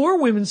almost more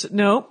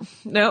no,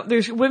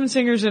 there's women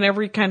singers in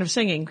every kind of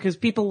singing because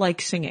people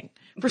like singing.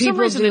 For some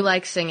reason, do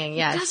like singing,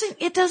 yes.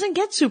 It doesn't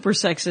get super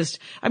sexist.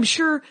 I'm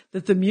sure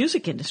that the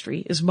music industry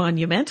is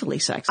monumentally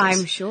sexist.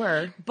 I'm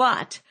sure.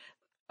 But,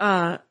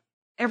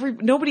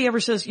 nobody ever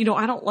says, I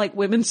don't like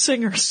women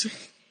singers.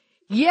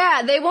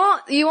 Yeah,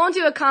 you won't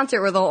do a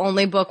concert where they'll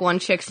only book one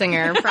chick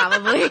singer,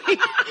 probably.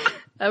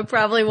 That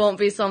probably won't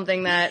be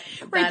something that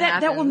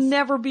happens. That will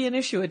never be an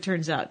issue, it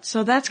turns out.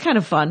 So that's kind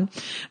of fun.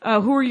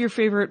 Who are your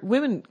favorite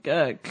women,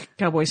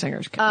 cowboy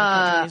singers?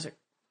 Music?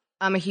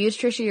 I'm a huge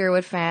Trisha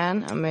Yearwood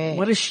fan.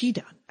 What has she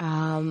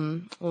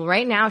done? Well,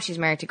 right now she's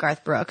married to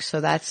Garth Brooks,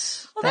 so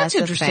that's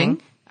interesting.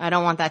 Thing. I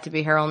don't want that to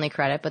be her only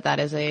credit, but that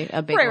is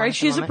a big one. Right.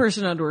 She's a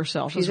person unto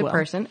herself She's as well. A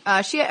person.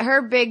 She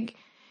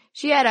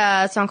had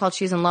a song called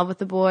She's in Love with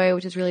the Boy,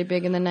 which is really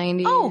big in the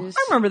 90s. Oh,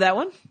 I remember that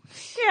one.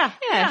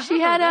 Yeah. She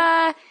had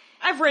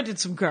I've rented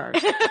some cars.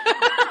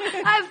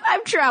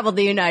 I've traveled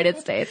the United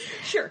States.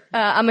 Sure.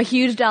 I'm a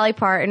huge Dolly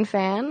Parton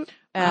fan.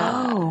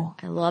 I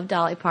love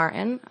Dolly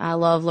Parton. I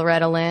love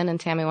Loretta Lynn and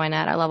Tammy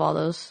Wynette. I love all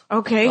those.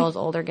 Okay. Those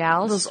older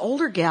gals. Those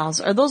older gals.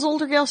 Are those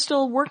older gals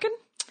still working?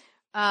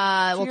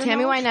 Well,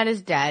 Tammy Wynette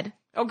is dead.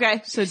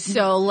 Okay.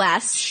 So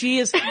less. Is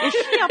she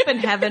up in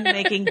heaven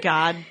making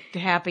God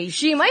happy?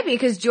 She might be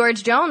because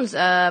George Jones,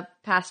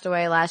 passed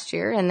away last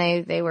year and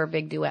they were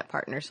big duet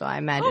partners. So I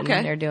imagine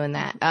they're doing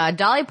that.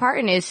 Dolly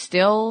Parton is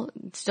still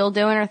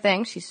doing her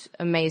thing. She's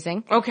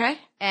amazing. Okay.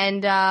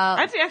 And,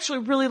 I'd actually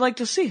really like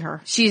to see her.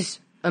 She's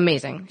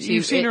amazing.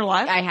 You've seen her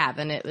live? I have,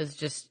 and it was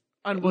just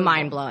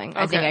mind-blowing.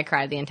 I think I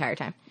cried the entire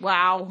time.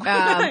 Wow.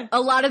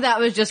 A lot of that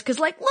was just because,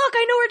 like, look,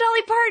 I know where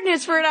Dolly Parton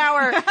is for an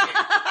hour.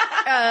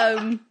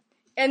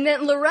 And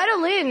then Loretta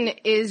Lynn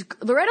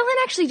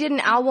actually did an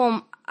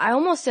album. I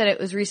almost said it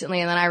was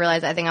recently, and then I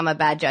realized I think I'm a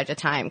bad judge of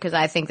time because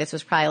I think this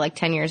was probably like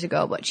 10 years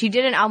ago. But she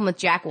did an album with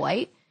Jack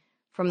White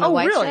from the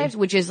White Stripes,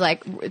 which is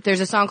like,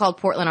 there's a song called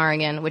Portland,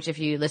 Oregon, which if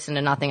you listen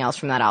to nothing else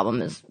from that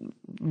album is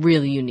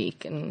really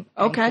unique and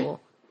cool.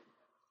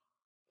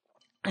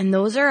 And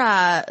those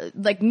are,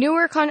 like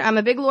newer country. I'm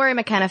a big Lori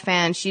McKenna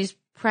fan. She has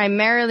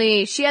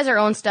her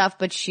own stuff,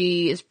 but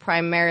she is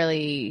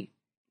primarily,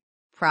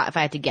 if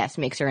I had to guess,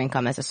 makes her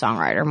income as a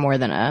songwriter more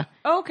than a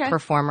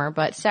performer.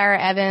 But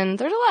Sarah Evans,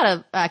 there's a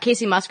lot of,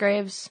 Casey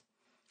Musgraves.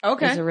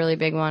 Is a really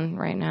big one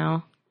right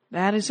now.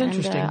 That is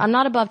interesting. And, I'm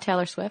not above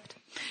Taylor Swift.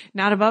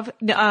 Not above,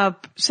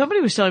 somebody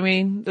was telling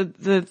me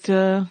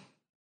that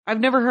I've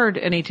never heard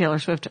any Taylor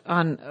Swift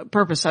on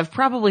purpose. I've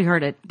probably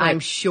heard it. I'm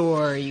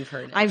sure you've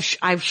heard it.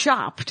 I've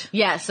shopped.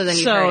 Yeah, so then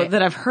you've heard it.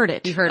 That I've heard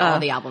it. You've heard all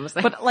the albums.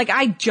 But like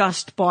I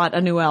just bought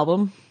a new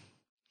album.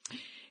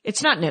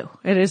 It's not new.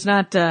 It is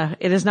not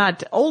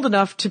old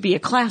enough to be a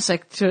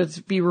classic to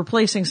be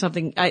replacing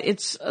something.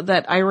 It's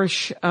that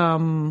Irish, I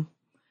don't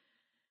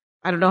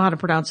know how to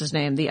pronounce his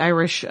name. The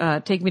Irish,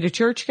 Take Me to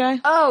Church guy.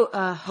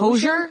 Oh,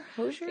 Hozier?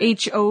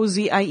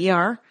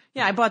 Hozier.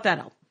 Yeah, I bought that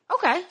album.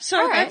 Okay. So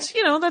all right.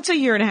 that's a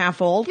year and a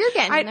half old. You're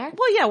getting in there.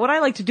 Well, yeah, what I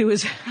like to do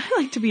is I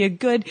like to be a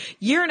good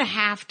year and a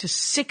half to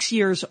 6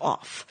 years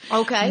off.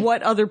 Okay.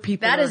 What other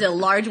people That is a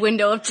large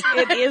window of time.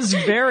 It is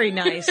very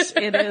nice.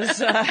 It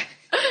is,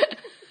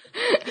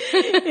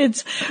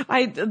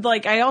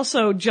 I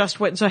also just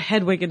went and saw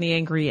Hedwig and the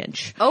Angry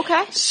Inch.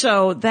 Okay.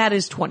 So that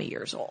is 20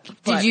 years old.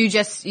 Did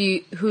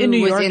you who in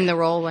New was York, in the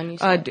role when you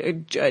saw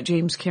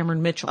James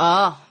Cameron Mitchell.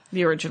 Oh.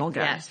 The original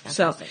guy. Yes,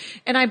 so,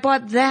 fantastic. and I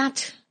bought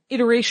that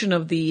iteration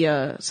of the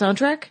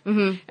soundtrack,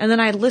 and then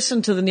I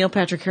listened to the Neil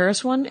Patrick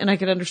Harris one, and I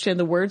could understand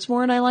the words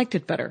more, and I liked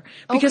it better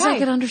because I Okay.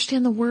 could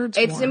understand the words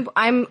more.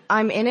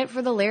 I'm in it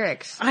for the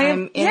lyrics.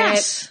 I'm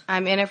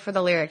in it for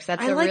the lyrics.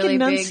 That's I a like really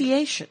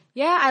enunciation.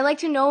 Yeah, I like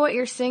to know what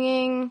you're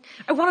singing.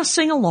 I want to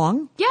sing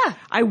along. Yeah.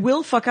 I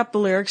will fuck up the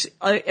lyrics.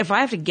 If I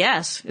have to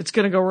guess, it's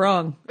going to go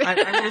wrong. I'm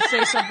going to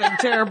say something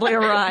terribly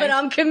awry. But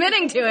I'm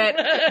committing to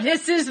it.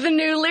 This is the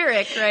new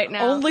lyric right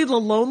now. Only the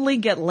lonely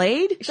get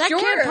laid? That Sure.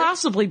 can't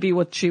possibly be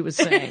what she was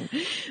saying.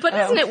 But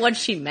isn't it what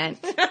she meant?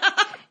 Isn't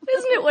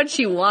it what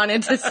she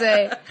wanted to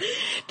say?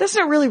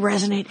 Doesn't it really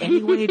resonate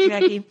anyway,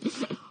 Jackie?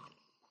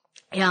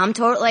 Yeah, I'm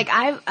totally,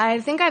 I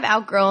think I've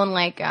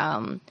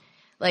outgrown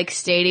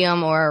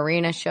stadium or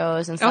arena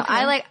shows and stuff.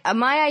 Okay.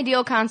 My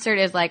ideal concert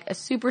is like a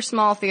super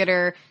small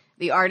theater,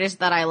 the artist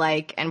that I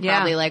like, and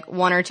probably like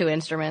one or two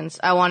instruments.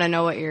 I want to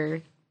know what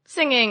you're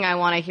singing. I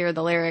want to hear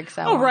the lyrics.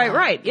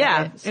 Right.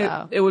 Yeah.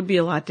 So. It would be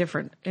a lot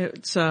different.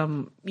 It's,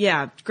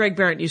 Greg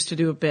Barrett used to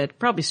do a bit,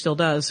 probably still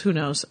does, who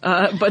knows.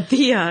 But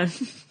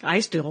I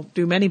still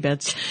do many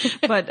bits,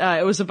 but,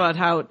 it was about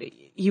how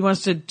he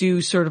wants to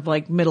do sort of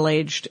like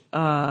middle-aged,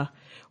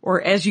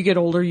 or as you get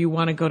older, you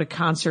want to go to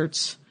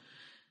concerts.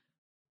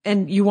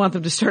 And you want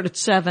them to start at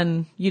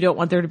 7. You don't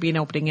want there to be an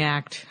opening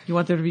act. You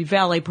want there to be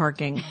valet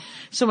parking.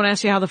 Someone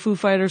asks you how the Foo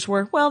Fighters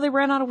were. Well, they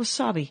ran out of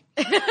wasabi.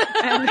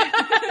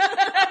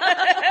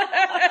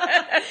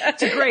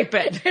 It's a great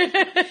bit.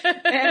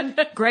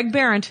 And Greg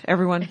Barrett,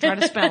 everyone, try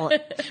to spell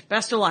it.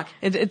 Best of luck.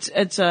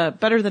 It's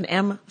better than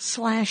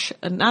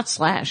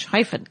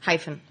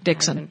hyphen.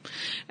 Dickson.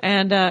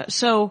 And,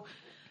 so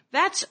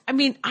that's,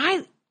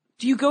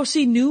 do you go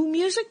see new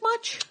music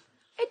much?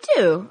 I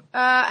do.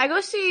 I go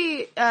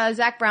see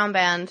Zach Brown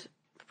Band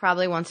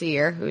probably once a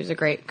year, who's a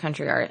great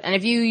country artist. And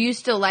if you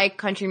used to like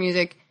country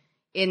music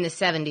in the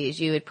 70s,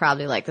 you would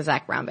probably like the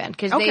Zach Brown Band.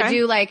 Because they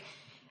do they've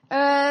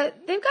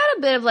got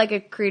a bit of like a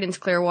Creedence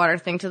Clearwater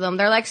thing to them.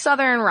 They're like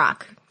Southern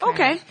rock.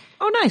 Okay.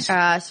 Oh, nice.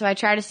 So I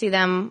try to see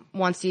them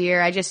once a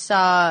year. I just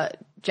saw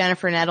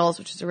Jennifer Nettles,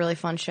 which is a really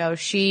fun show.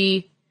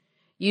 She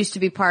used to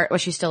be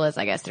she still is,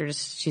 I guess.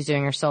 She's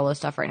doing her solo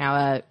stuff right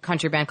now, a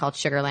country band called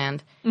Sugarland.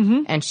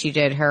 Mm-hmm. And she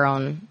did her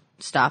own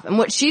stuff.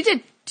 And she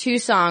did 2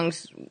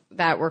 songs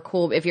that were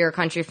cool if you're a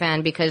country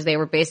fan because they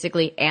were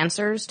basically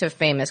answers to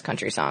famous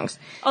country songs.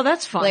 Oh,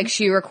 that's fun. Like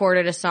she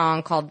recorded a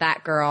song called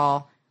That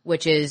Girl,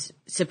 which is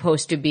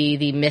supposed to be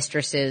the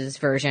Mistress's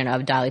version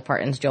of Dolly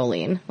Parton's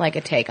Jolene, like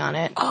a take on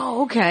it.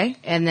 Oh, okay.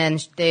 And then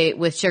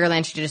with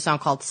Sugarland, she did a song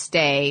called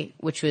Stay,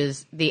 which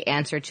was the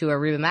answer to a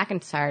Reba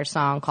McEntire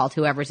song called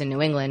Whoever's in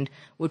New England,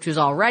 which was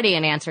already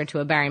an answer to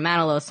a Barry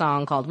Manilow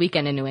song called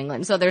Weekend in New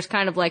England. So there's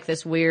kind of like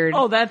this weird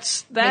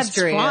that's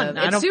mystery fun.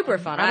 It's super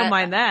fun. I don't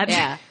mind that.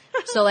 Yeah.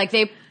 So like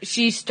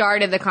she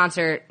started the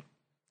concert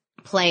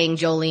playing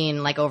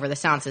Jolene like over the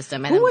sound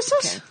system. And Who was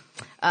this?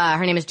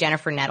 Her name is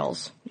Jennifer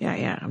Nettles.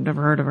 Yeah. I've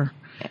never heard of her.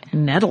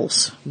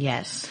 Nettles.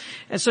 Yes.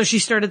 And so she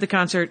started the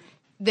concert.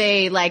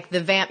 They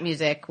the vamp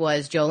music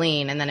was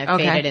Jolene, and then it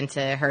faded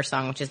into her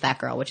song, which is That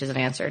Girl, which is an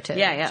answer to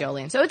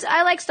Jolene. So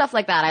I like stuff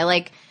like that.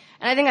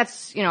 And I think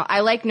that's,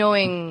 I like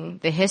knowing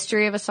the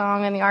history of a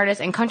song and the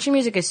artist. And country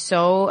music is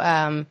so,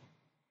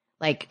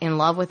 in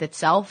love with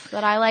itself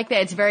that I like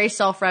that. It's very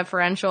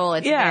self-referential.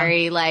 It's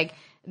very,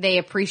 they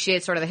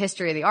appreciate sort of the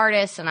history of the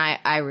artist, and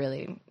I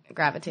really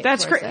gravitate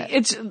That's towards great. it.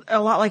 It's a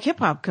lot like hip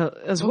hop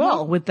as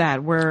well with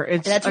that, where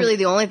it's That's really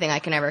the only thing I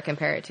can ever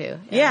compare it to.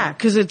 Yeah,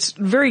 because it's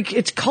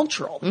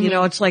cultural.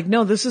 Mm-hmm. It's like,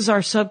 no, this is our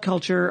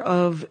subculture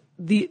of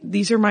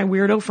these are my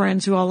weirdo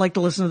friends who all like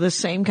to listen to this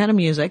same kind of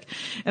music,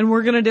 and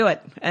we're gonna do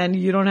it, and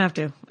you don't have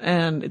to,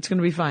 and it's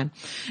gonna be fine.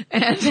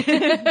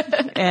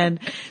 And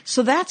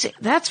so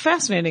that's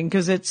fascinating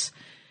because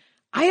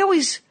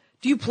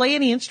do you play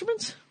any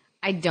instruments?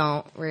 I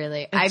don't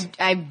really.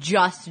 I've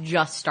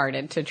just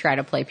started to try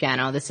to play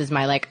piano. This is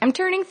my I'm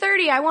turning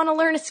 30. I want to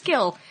learn a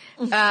skill.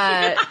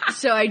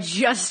 So I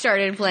just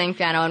started playing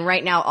piano, and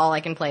right now all I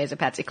can play is a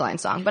Patsy Cline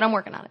song, but I'm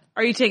working on it.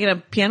 Are you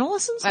taking piano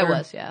lessons? I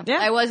was, yeah.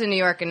 I was in New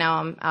York, and now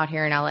I'm out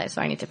here in LA,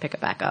 so I need to pick it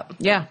back up.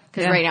 Yeah.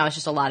 Because right now it's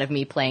just a lot of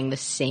me playing the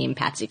same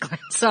Patsy Cline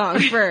song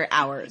for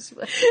hours.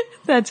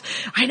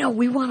 I know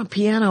we want a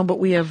piano, but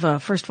we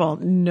have, first of all,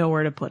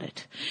 nowhere to put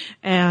it.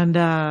 And,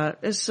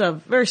 it's a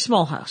very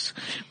small house,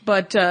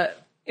 but,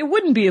 It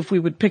wouldn't be if we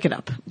would pick it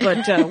up,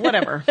 but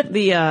whatever.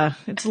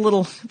 It's a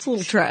little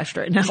trashed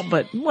right now,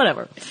 but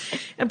whatever.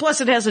 And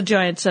plus, it has a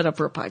giant setup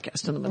for a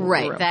podcast in the middle of the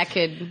room.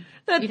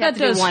 You'd have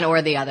to do one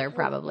or the other,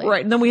 probably.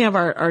 Right, and then we have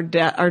our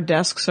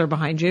desks are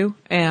behind you,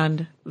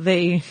 and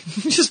they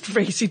just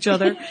face each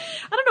other.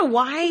 I don't know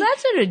why.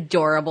 That's an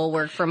adorable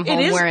work from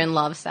home, we're in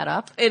love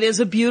setup. It is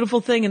a beautiful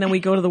thing, and then we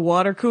go to the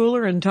water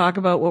cooler and talk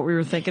about what we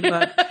were thinking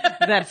about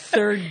that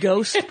third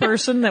ghost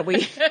person that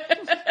we...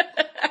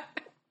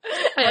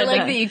 I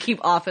like that you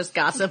keep office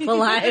gossip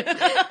alive. You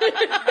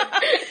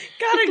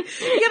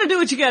gotta do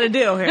what you gotta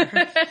do here.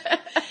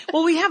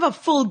 Well, we have a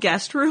full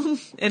guest room,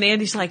 and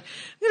Andy's like,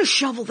 I'm gonna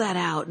shovel that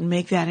out and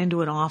make that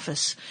into an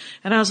office.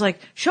 And I was like,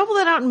 shovel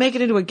that out and make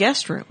it into a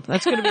guest room.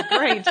 That's gonna be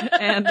great.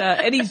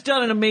 And he's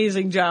done an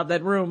amazing job.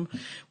 That room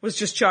was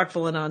just chock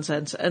full of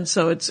nonsense. And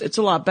so it's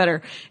a lot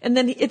better. And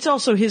then it's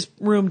also his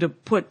room to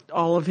put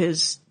all of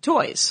his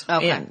toys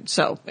in.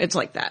 So it's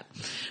like that.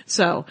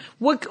 So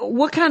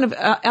what kind of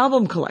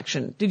album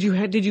collection? Did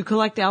you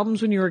collect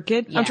albums when you were a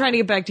kid? Yeah. I'm trying to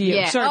get back to you.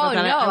 Yeah. Sorry about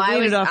that. No,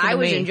 I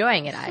was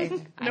enjoying it. I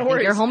think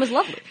your home is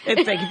lovely.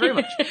 Thank you very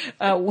much.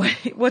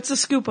 What's the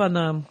scoop on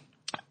the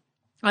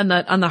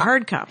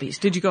hard copies?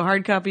 Did you go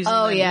hard copies?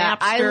 Oh yeah,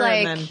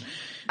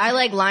 I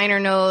like liner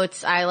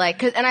notes.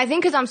 And I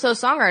think because I'm so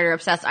songwriter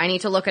obsessed, I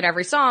need to look at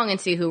every song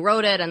and see who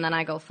wrote it, and then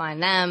I go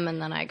find them,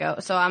 and then I go.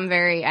 So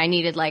I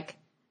needed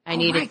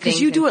because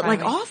you do it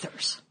like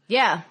authors.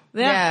 Yeah.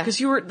 Because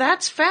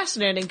that's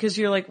fascinating because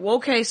you're like, well,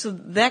 okay, so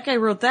that guy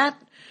wrote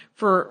that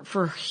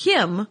for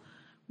him.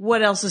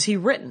 What else has he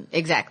written?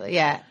 Exactly.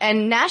 Yeah.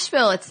 And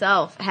Nashville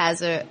itself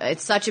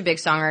it's such a big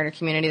songwriter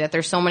community that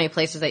there's so many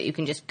places that you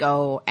can just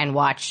go and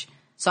watch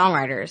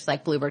songwriters.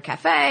 Like Bluebird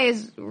Cafe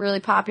is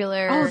really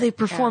popular. Oh, they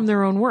perform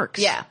their own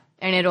works. Yeah.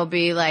 And it'll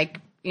be like,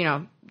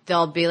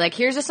 they'll be like,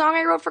 here's a song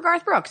I wrote for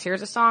Garth Brooks.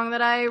 Here's a song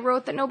that I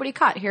wrote that nobody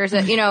cut. Here's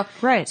a,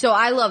 Right. So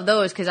I love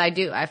those because I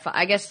do.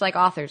 I guess like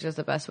authors is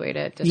the best way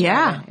to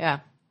describe it.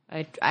 Yeah.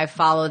 I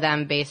follow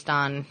them based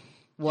on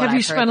what Have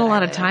you spent a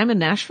lot of time in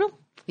Nashville?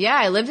 Yeah,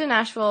 I lived in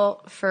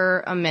Nashville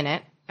for a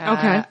minute.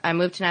 Okay. I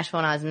moved to Nashville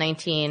when I was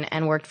 19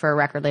 and worked for a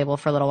record label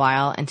for a little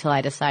while until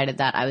I decided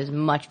that I was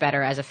much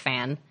better as a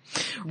fan.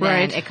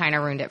 Right. It kind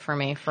of ruined it for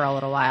me for a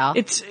little while.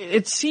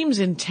 It seems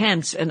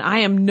intense, and I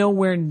am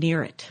nowhere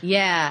near it.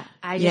 Yeah.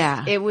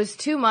 It was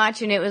too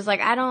much, and it was like,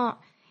 I don't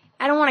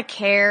want to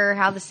care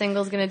how the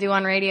single's going to do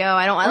on radio.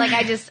 I want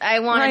to just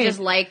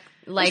like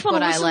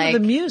what I like. The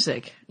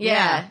music.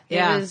 Yeah.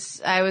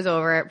 I was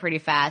over it pretty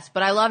fast,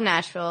 but I love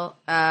Nashville.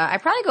 I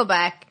probably go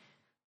back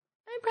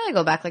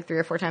like 3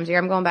 or 4 times a year.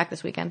 I'm going back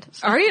this weekend.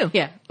 So. Are you?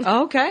 Yeah.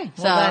 Okay.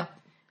 Well,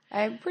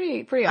 I'm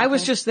pretty often. I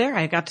was just there.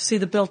 I got to see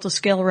the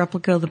built-to-scale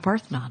replica of the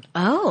Parthenon.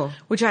 Oh.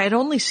 Which I had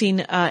only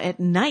seen, at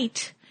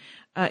night,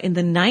 in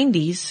the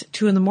 90s,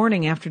 2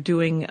 a.m. after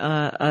doing,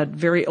 a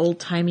very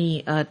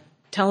old-timey,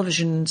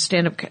 television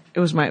stand-up. It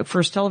was my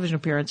first television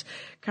appearance.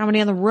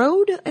 Comedy on the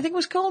Road, I think it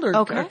was called,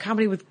 or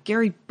comedy with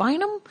Gary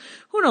Bynum.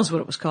 Who knows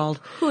what it was called?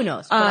 Who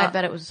knows? But I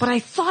bet it was. But I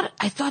thought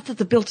that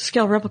the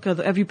built-to-scale replica.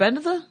 Have you been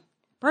to the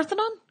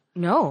Parthenon?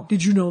 No.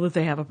 Did you know that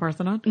they have a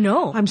Parthenon?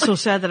 No. I'm so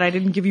sad that I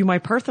didn't give you my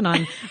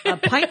Parthenon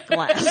pint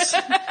glass.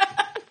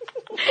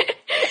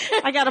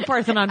 I got a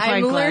Parthenon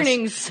pint glass. I'm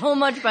learning so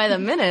much by the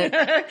minute.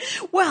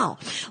 Well,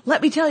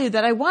 let me tell you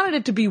that I wanted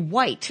it to be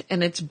white,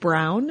 and it's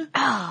brown.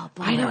 Oh,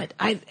 boy. I know it.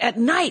 At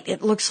night,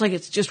 it looks like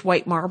it's just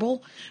white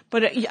marble,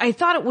 but I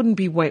thought it wouldn't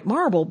be white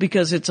marble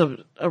because it's a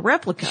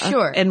replica.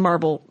 Sure. And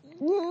marble.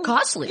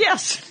 Costly.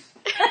 Yes.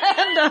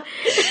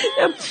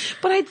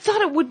 But I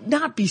thought it would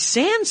not be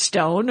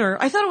sandstone,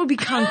 or I thought it would be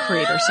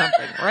concrete or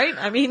something, right?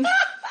 I mean,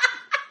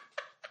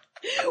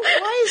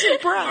 why is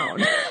it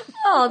brown?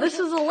 Oh, this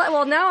is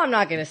well, now I'm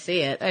not going to see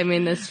it. I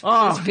mean, this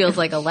feels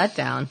like a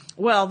letdown.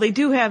 Well, they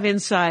do have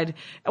inside.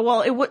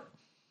 Well,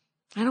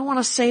 I don't want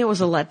to say it was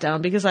a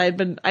letdown because I've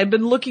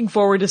been looking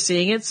forward to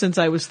seeing it since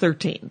I was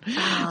 13.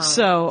 Oh.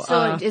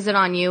 So is it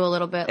on you a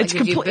little bit?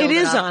 It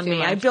is on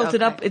me. I built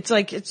it up. It's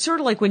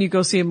sort of like when you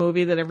go see a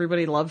movie that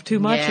everybody loved too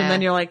much, and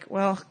then you're like,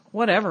 well,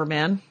 whatever,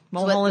 man.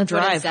 Mulholland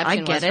Drive. I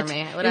get it.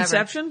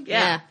 Inception?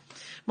 Yeah.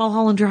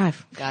 Mulholland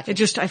Drive.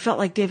 Gotcha. I felt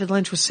like David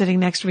Lynch was sitting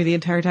next to me the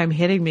entire time,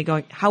 hitting me,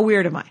 going, how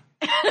weird am I?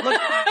 Look,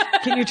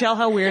 can you tell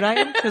how weird I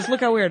am? Because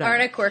look how weird I am.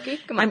 Aren't I quirky?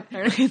 Come on.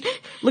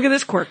 Look at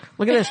this quirk.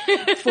 Look at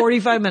this.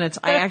 45 minutes.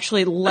 I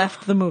actually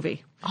left the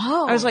movie.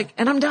 Oh. I was like,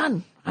 and I'm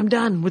done. I'm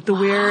done with the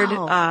weird,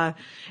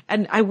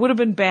 and I would have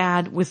been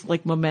bad with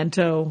like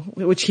Memento,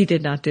 which he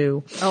did not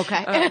do.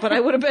 Okay. But I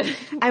would have been.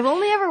 I've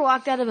only ever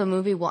walked out of a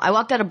movie. I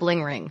walked out of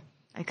Bling Ring.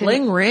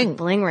 Bling Ring?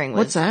 Bling Ring was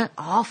What's that?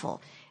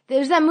 Awful.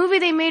 There's that movie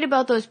they made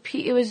about those,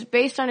 it was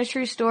based on a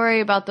true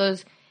story about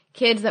those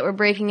kids that were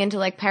breaking into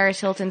like Paris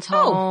Hilton's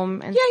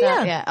home and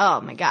stuff. Yeah.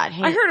 Oh my God.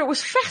 I heard it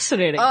was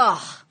fascinating.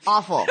 Oh,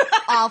 awful.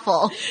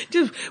 Awful.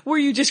 Were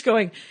you just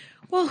going,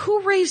 well,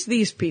 who raised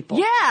these people?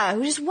 Yeah.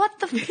 What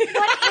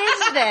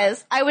is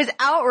this? I was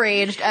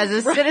outraged as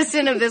a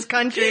citizen of this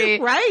country.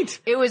 Right.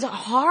 It was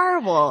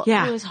horrible.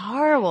 Yeah. It was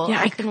horrible.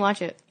 Yeah, I couldn't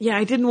watch it. Yeah,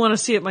 I didn't want to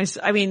see it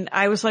myself. I mean,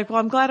 I was like, well,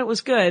 I'm glad it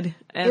was good.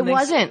 And it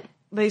wasn't.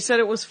 they said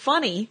it was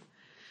funny.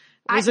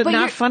 Was it but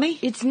not funny?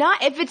 It's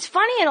not. If it's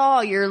funny at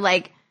all, you're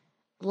like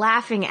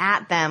laughing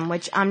at them,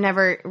 which I'm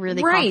never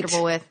really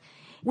comfortable with.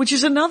 Which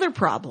is another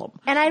problem.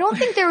 And I don't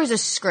think there was a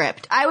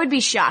script. I would be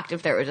shocked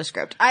if there was a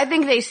script. I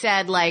think they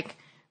said, like,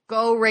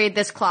 go raid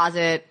this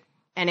closet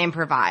and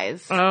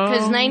improvise.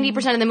 Because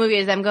 90% of the movie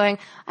is them going,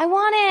 I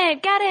want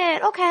it, get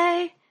it,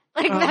 okay.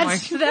 Like,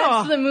 that's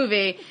the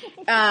movie.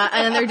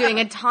 And then they're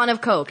doing a ton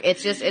of coke.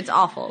 It's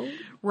awful.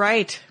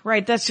 Right.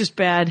 That's just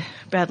bad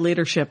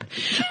leadership.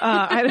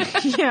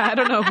 I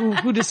don't know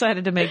who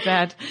decided to make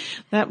that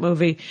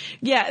movie.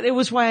 Yeah, it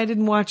was why I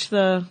didn't watch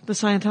the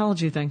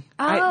Scientology thing.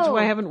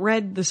 I haven't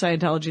read the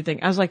Scientology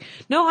thing. I was like,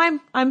 no,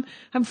 I'm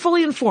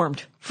fully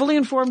informed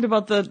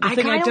about the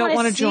thing I don't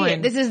want to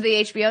join. This is the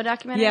HBO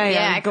documentary?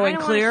 Yeah, I going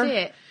clear. See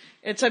it.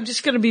 I'm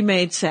just going to be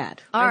made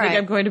sad. I think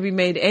I'm going to be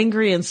made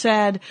angry and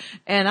sad,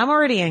 and I'm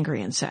already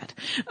angry and sad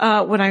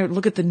when I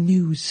look at the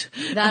news.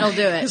 That'll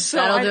do it.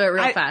 That'll do it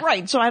real fast.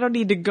 Right, so I don't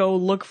need to go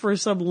look for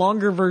some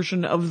longer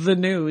version of the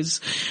news.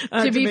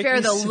 To be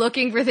fair, though,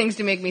 looking for things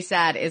to make me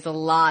sad is a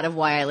lot of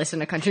why I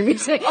listen to country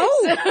music.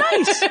 Oh,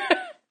 nice.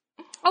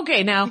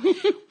 Okay, now,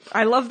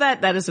 I love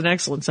that. That is an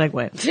excellent segue.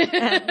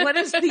 What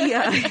is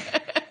the...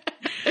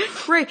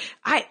 Right.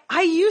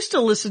 I used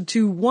to listen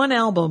to one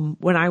album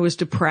when I was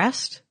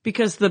depressed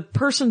because the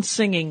person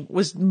singing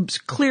was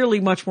clearly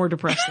much more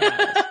depressed than I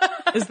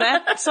was. Is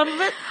that some of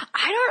it?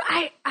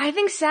 I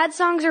think sad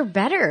songs are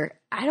better.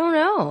 I don't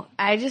know.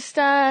 I just,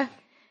 I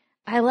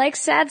like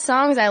sad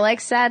songs. I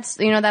like sad,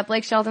 that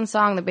Blake Shelton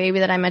song, The Baby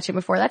That I Mentioned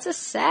Before. That's a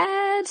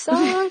sad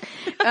song.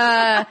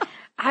 I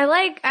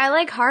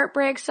like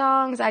heartbreak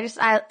songs.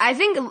 I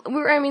think,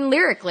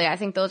 lyrically, I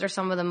think those are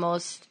some of the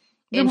most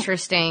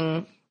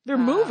interesting. They're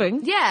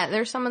moving. Yeah,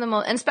 they're some of the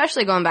most, and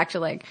especially going back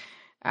to like,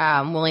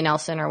 Willie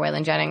Nelson or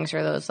Waylon Jennings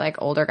or those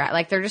like older guys.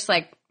 Like they're just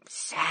like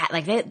sad.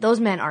 Like those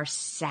men are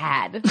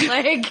sad.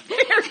 Like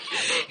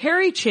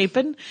Harry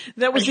Chapin,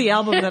 that was the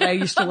album that I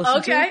used to listen to.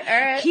 Okay,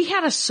 all right. He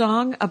had a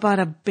song about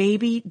a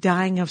baby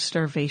dying of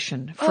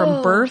starvation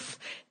from birth,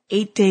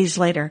 8 days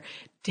later,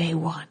 day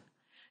 1.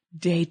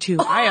 Day 2.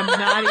 I am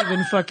not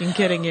even fucking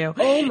kidding you.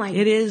 Oh my.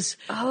 It is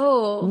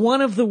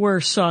one of the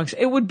worst songs.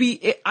 It would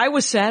be, I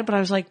was sad, but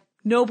I was like,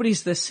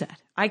 nobody's this sad.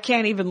 I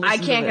can't even listen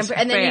to this.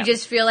 Compare. And then you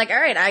just feel like, all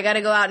right, I got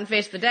to go out and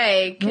face the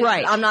day.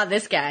 Right. I'm not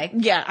this guy.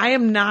 Yeah, I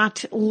am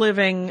not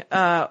living,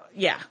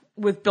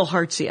 with Bill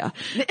Hartzia.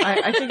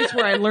 I think it's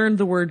where I learned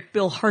the word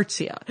Bill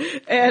Hartzia.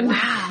 And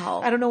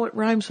wow. I don't know what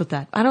rhymes with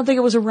that. I don't think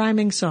it was a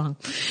rhyming song.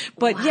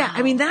 But yeah,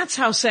 I mean, that's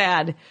how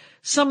sad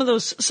some of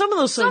those songs Some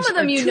of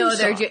them,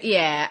 they're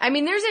yeah. I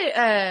mean, there's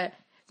as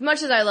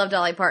much as I love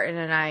Dolly Parton,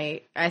 and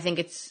I think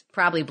it's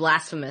probably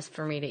blasphemous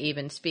for me to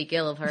even speak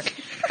ill of her.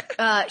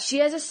 She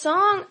has a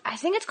song, I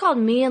think it's called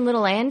Me and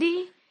Little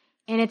Andy,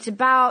 and it's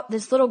about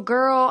this little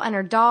girl and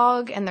her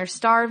dog, and they're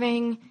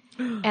starving,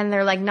 and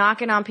they're like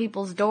knocking on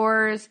people's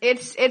doors.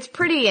 It's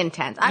pretty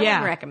intense. I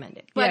wouldn't recommend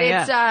it, but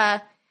if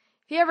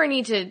you ever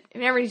need to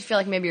feel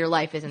like maybe your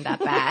life isn't that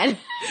bad,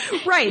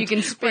 right? You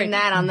can spin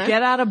that on the.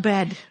 Get out of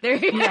bed. There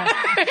you go.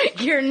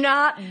 You're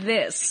not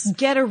this.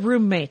 Get a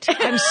roommate.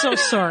 I'm so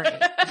sorry.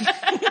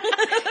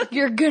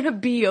 You're gonna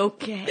be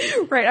okay.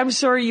 Right. I'm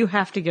sorry you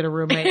have to get a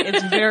roommate.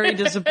 It's very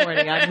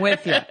disappointing. I'm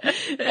with you.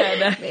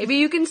 And, maybe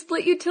you can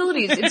split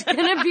utilities. It's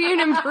gonna be an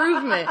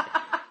improvement.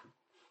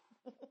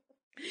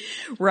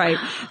 Right.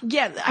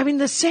 Yeah. I mean,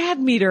 the sad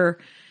meter,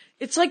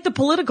 it's like the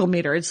political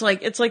meter. It's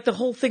like the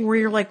whole thing where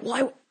you're like,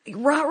 well,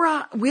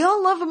 rah, we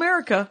all love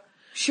America.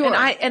 Sure.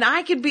 And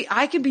I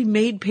could be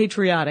made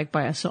patriotic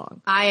by a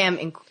song.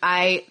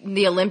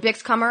 The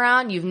Olympics come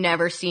around, you've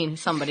never seen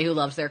somebody who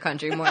loves their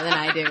country more than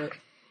I do.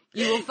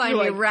 You will find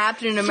me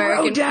wrapped in an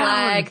American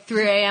flag,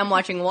 3 a.m.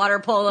 watching water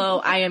polo.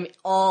 I am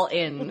all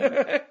in.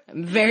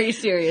 I'm very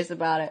serious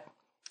about it.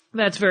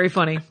 That's very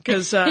funny.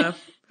 But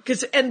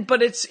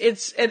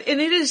it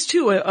is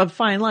too a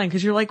fine line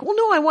because you're like, well,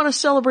 no, I want to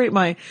celebrate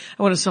my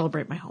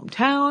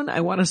hometown.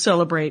 I want to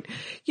celebrate,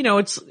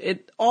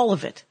 all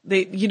of it.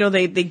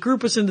 They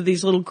group us into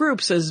these little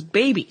groups as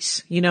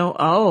babies,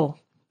 oh,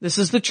 this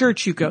is the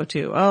church you go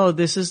to. Oh,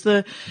 this is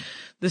the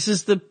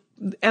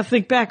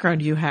ethnic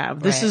background you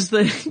have. This is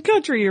the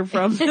country you're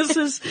from.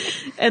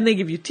 And they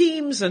give you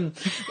teams and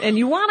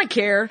you want to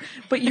care,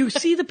 but you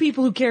see the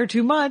people who care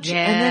too much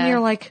and then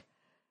you're like,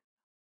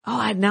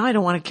 oh, now I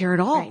don't want to care at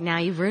all. Right, now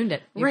you've ruined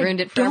it. You've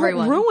ruined it for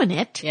everyone. Don't ruin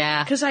it.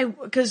 Yeah.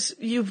 Because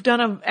you've done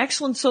an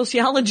excellent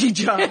sociology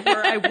job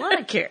where I want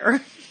to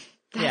care.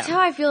 That's how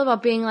I feel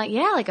about being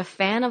like a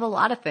fan of a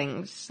lot of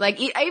things.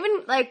 Like,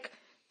 even like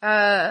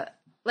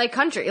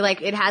country.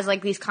 Like, it has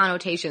like these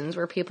connotations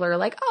where people are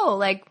like, oh,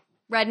 like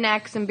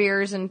rednecks and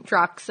beers and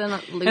trucks and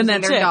losing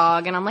their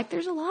dog. And I'm like,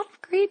 there's a lot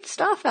of great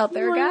stuff out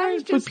there,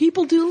 guys. But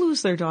people do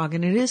lose their dog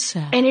and it is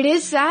sad. And it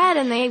is sad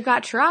and they've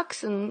got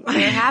trucks and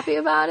they're happy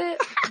about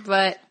it.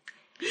 But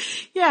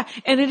yeah,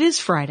 and it is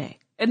Friday.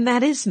 And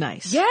that is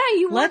nice. Yeah,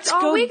 you worked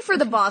all week for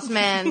the boss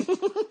man.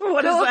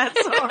 What is that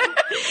song?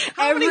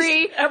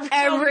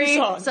 every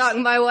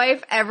song. My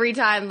wife, every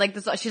time, like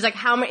the song, she's like,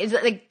 how many, is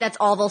it, like, that's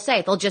all they'll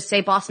say. They'll just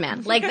say Boss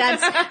Man. Like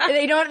that's,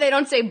 they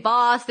don't say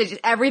boss,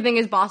 everything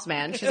is Boss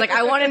Man. She's like,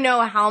 I want to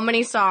know how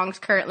many songs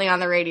currently on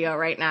the radio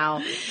right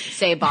now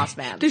say Boss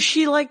Man. Does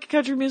she like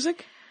country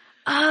music?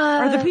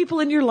 Are the people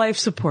in your life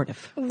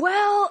supportive?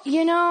 Well,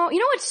 you know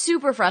what's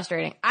super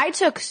frustrating? I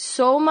took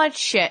so much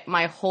shit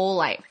my whole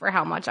life for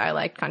how much I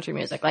liked country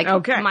music. Like,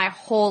 my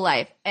whole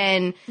life.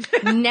 And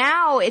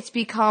now it's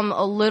become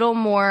a little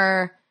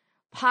more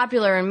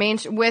popular and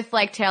mainstream with,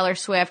 like, Taylor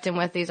Swift and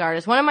with these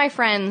artists. One of my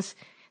friends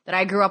that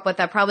I grew up with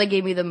that probably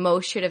gave me the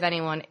most shit of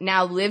anyone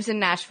now lives in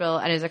Nashville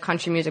and is a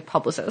country music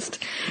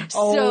publicist.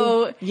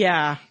 So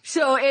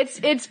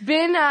it's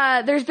been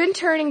there's been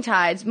turning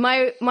tides.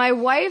 My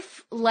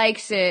wife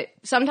likes it.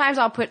 Sometimes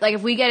I'll put, like,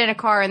 if we get in a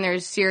car and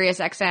there's Sirius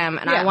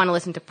XM and I want to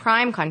listen to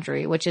prime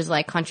country, which is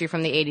like country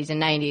from the 80s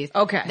and 90s.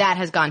 Okay. That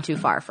has gone too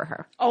far for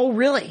her. Oh,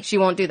 really? She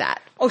won't do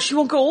that. Oh, she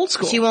won't go old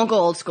school. She won't go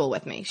old school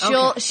with me.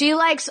 She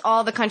likes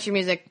all the country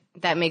music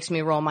that makes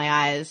me roll my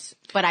eyes,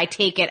 but I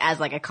take it as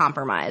like a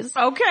compromise.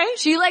 Okay.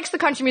 She likes the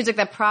country music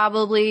that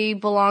probably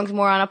belongs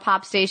more on a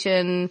pop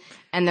station,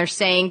 and they're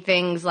saying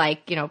things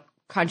like, you know,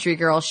 country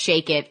girl,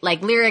 shake it,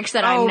 like lyrics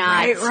that I'm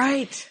not.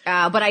 Right.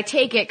 But I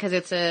take it because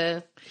it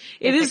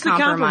is the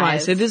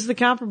compromise. It is the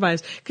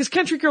compromise. Because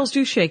country girls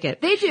do shake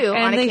it. They do,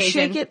 and on occasion.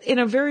 Shake it in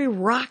a very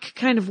rock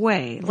kind of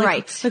way. Like,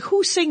 right. Like,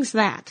 who sings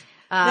that?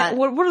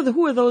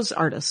 Who are those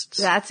artists?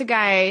 That's a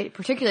guy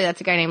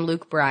named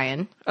Luke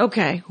Bryan.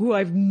 Okay. Who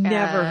I've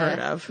never heard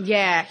of.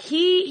 Yeah.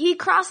 He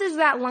crosses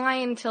that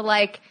line to,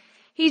 like,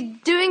 he's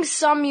doing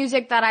some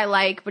music that I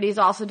like, but he's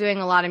also doing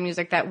a lot of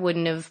music that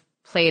wouldn't have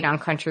played on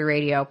country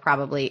radio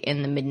probably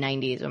in the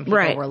mid-90s when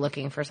people were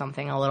looking for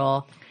something a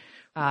little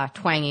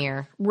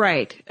twangier.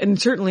 Right. And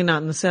certainly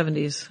not in the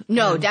 70s.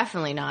 No,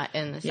 definitely not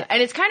in the 70s.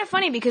 And it's kind of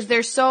funny because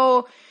they're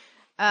so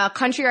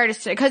country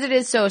artists, because it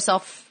is so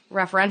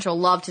self-referential,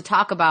 love to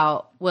talk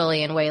about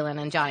Willie and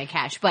Waylon and Johnny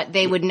Cash, but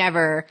they would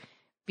never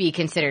be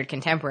considered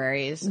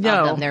contemporaries of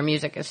them. Their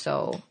music is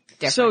so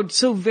different.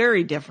 So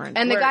very different.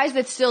 And the guys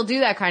that still do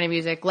that kind of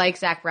music, like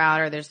Zach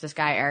Brown, or there's this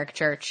guy, Eric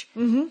Church,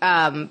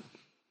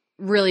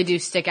 really do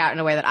stick out in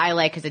a way that I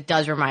like because it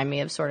does remind me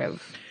of sort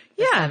of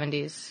the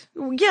 70s.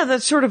 Yeah,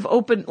 that's sort of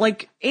open.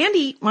 Like,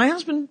 Andy, my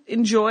husband,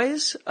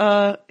 enjoys,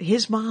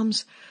 his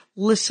moms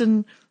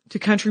listen to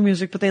country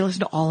music, but they listen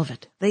to all of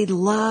it. They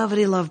love it.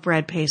 They love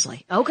Brad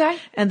Paisley. Okay.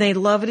 And they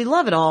love it. He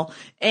love it all.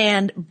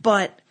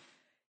 But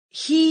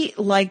he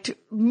liked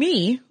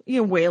me,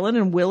 you know, Waylon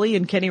and Willie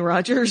and Kenny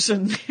Rogers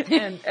and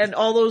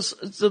all those,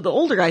 so the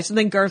older guys. And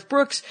then Garth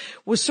Brooks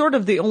was sort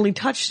of the only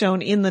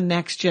touchstone in the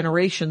next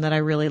generation that I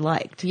really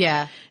liked.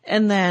 Yeah.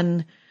 And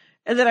then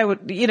I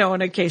would, you know,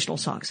 and occasional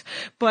songs.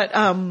 But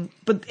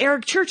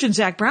Eric Church and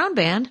Zach Brown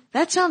Band,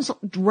 that sounds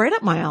right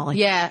up my alley.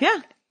 Yeah. Yeah.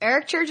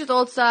 Eric Church's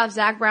old stuff,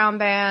 Zach Brown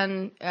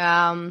Band,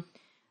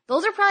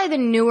 those are probably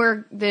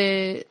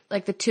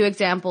the two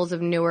examples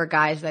of newer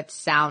guys that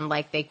sound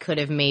like they could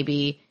have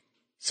maybe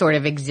sort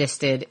of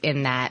existed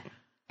in that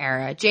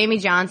era. Jamie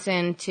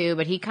Johnson too,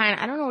 but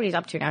I don't know what he's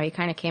up to now. He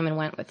kind of came and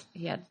went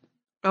he had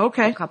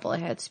a couple of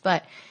hits,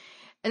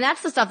 and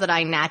that's the stuff that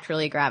I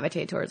naturally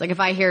gravitate towards. Like,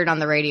 if I hear it on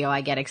the radio, I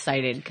get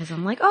excited because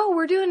I'm like, oh,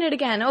 we're doing it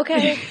again.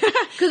 Okay.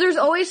 Because there's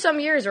always some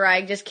years where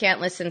I just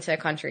can't listen to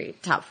country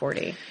top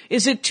 40.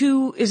 Is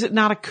it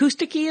not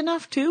acousticy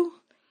enough too?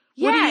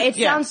 Yeah, it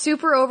sounds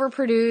super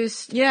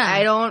overproduced. Yeah.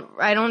 I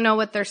don't know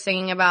what they're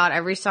singing about.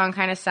 Every song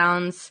kind of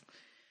sounds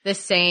the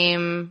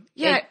same.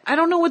 Yeah, I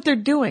don't know what they're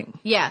doing.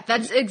 Yeah,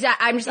 that's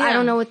exact. I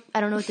don't know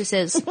what this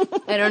is.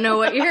 I don't know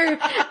what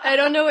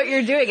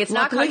you're doing. It's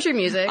not country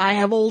music. I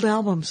have old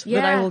albums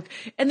that I will,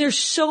 and there's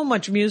so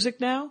much music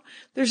now.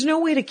 There's no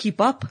way to keep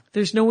up.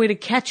 There's no way to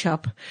catch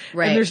up.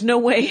 Right. And there's no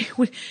way,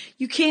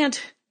 you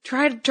can't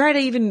try to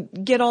even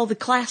get all the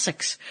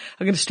classics.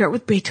 I'm going to start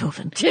with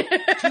Beethoven. Too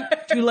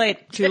late.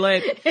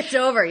 It's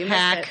over. You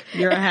missed it.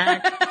 You're a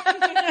hack.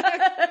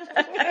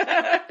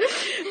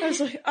 I was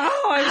like,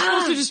 I was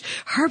supposed to just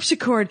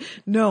harpsichord.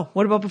 No,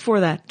 what about before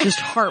that? Just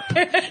harp.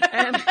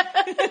 And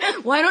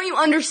why don't you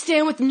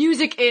understand what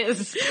music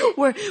is?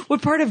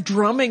 What part of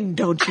drumming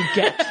don't you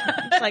get?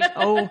 It's like,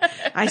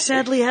 I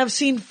sadly have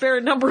seen a fair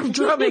number of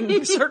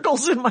drumming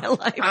circles in my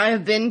life. I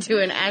have been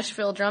to an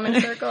Asheville drumming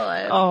circle.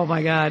 Oh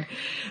my God.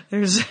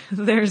 There's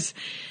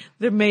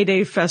the May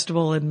Day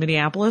Festival in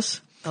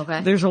Minneapolis.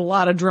 Okay. There's a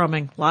lot of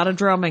drumming.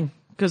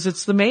 Because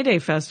it's the May Day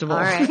Festival.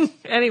 All right.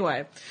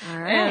 Anyway. All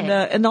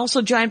right. And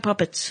also giant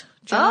puppets.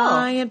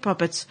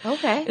 Puppets.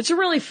 Okay. It's a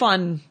really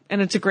fun,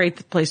 and it's a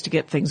great place to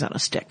get things on a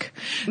stick.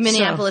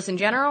 Minneapolis in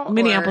general?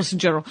 Minneapolis in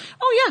general.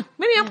 Oh yeah.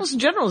 Minneapolis in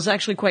general is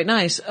actually quite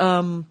nice.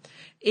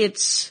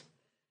 It's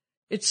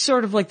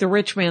sort of like the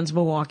rich man's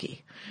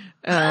Milwaukee.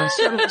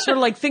 Sort of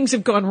like things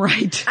have gone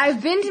right.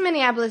 I've been to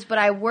Minneapolis, but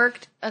I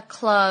worked a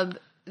club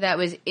that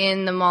was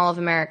in the Mall of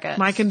America.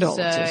 My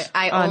condolences. So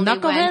I only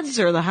Knuckleheads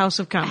or the House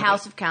of Comedy?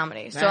 House of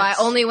Comedy. So I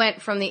only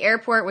went from the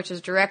airport, which is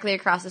directly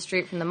across the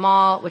street from the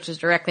mall, which is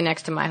directly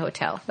next to my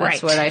hotel.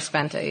 That's what I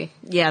spent that is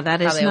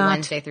probably not a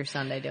Wednesday through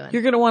Sunday doing.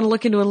 You're going to want to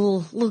look into a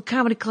little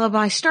comedy club.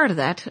 I started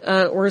that,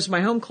 or is my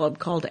home club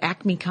called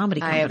Acme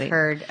Comedy Company. I have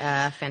heard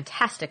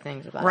fantastic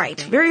things about it. Right.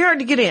 Very hard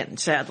to get in,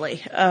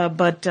 sadly.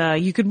 But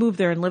you could move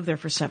there and live there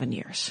for 7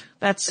 years.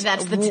 That's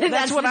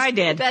what I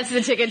did. That's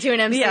the ticket to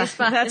an MC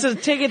spot. That's a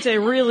ticket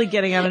to really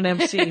getting on an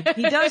MC.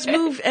 He does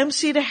move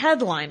MC to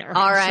headliner.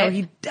 All right. So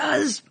he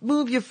does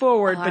move you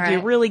forward, but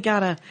you really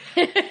gotta...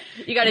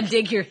 You gotta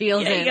dig your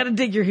heels in. You gotta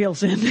dig your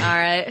heels in. All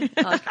right.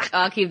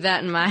 I'll keep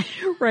that in mind.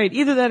 Right.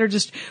 Either that or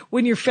just,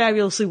 when you're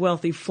fabulously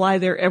wealthy, fly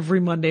there every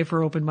Monday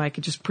for open mic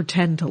and just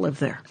pretend to live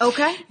there.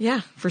 Okay.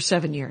 Yeah, for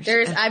 7 years.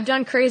 I've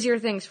done crazier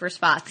things for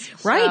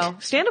spots. Right. So.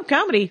 Stand-up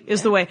comedy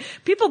is the way.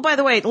 People, by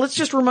the way, let's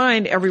just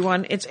remind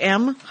everyone, it's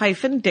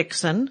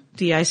m-dickson,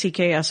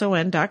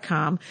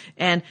 Dickson.com,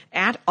 and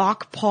at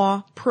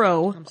Awkpaw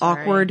Pro,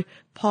 Awkward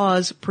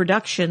Paws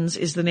Productions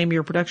is the name of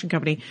your production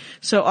company.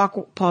 So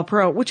Awkpaw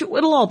Pro, which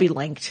it'll all be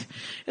linked.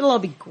 It'll all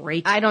be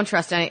great. I don't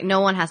trust no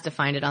one has to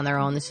find it on their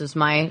own. This was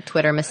my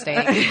Twitter mistake.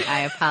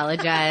 I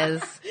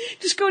apologize.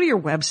 Just go to your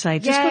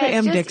website. Just go to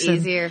it's M-Dickson.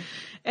 just easier.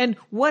 And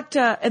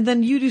and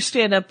then you do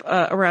stand up,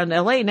 around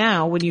LA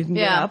now when you can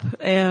get up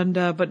and,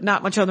 but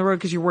not much on the road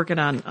because you're working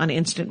on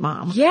Instant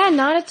Mom. Yeah,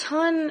 not a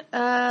ton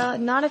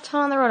on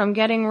the road. I'm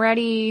getting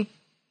ready.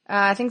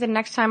 I think the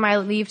next time I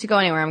leave to go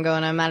anywhere, I'm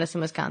going to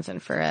Madison, Wisconsin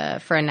for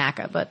a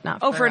NACA, but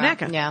not for for a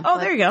NACA. Yeah. Oh,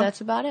 there you go. That's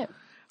about it.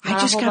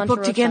 I just got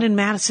booked again in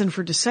Madison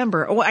for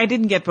December. Oh, I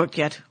didn't get booked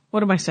yet.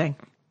 What am I saying?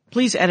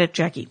 Please edit,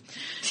 Jackie.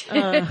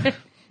 I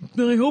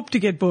hope to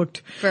get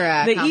booked. For,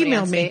 they Comedy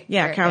emailed on me. State?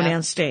 Yeah, Comedy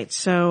on State.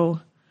 So,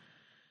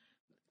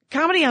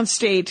 Comedy on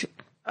State,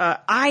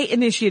 I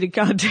initiated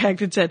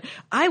contact and said,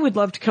 I would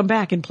love to come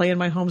back and play in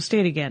my home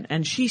state again.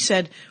 And she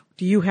said,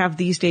 do you have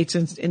these dates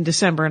in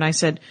December? And I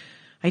said,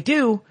 I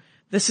do.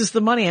 This is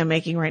the money I'm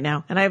making right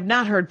now. And I have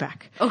not heard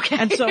back. Okay.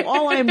 And so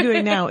all I am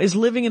doing now is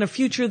living in a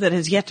future that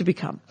has yet to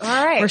become. All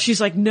right. Where she's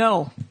like,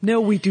 no,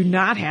 we do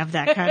not have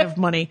that kind of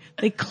money.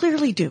 They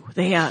clearly do.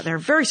 They're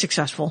very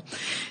successul.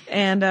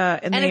 And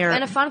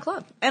a fun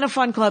club. And a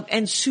fun club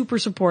and super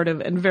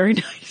supportive and very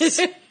nice.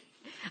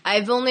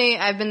 I've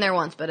been there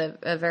once, but I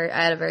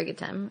had a very good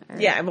time.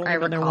 I've only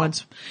been there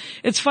once.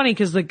 It's funny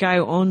because the guy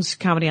who owns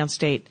Comedy on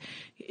State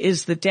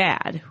is the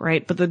dad,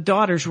 right? But the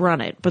daughters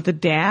run it. But the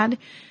dad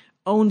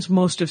owns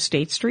most of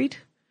State Street.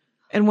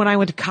 And when I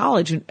went to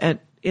college in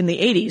the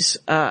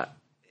 80s,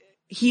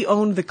 he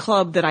owned the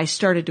club that I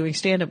started doing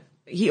stand-up.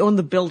 He owned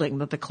the building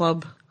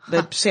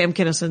that Sam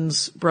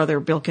Kinnison's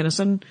brother, Bill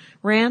Kinnison,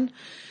 ran,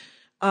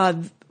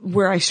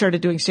 where I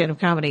started doing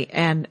stand-up comedy.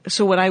 And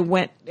so when I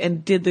went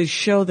and did the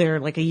show there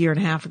like a year and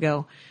a half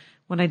ago,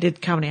 when I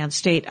did Comedy on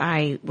State,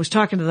 I was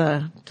talking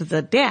to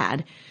the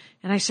dad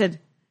and I said,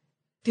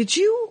 did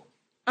you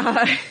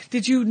ever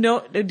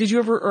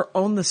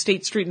own the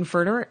State Street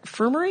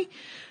Infirmary?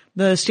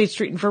 The State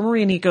Street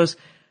Infirmary? And he goes,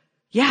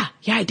 yeah,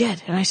 I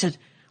did. And I said,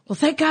 well,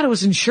 thank God it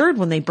was insured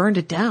when they burned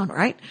it down,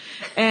 right?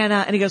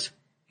 And he goes,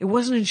 it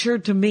wasn't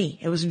insured to me.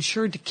 It was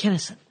insured to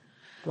Kinnison.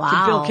 Wow.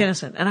 To Bill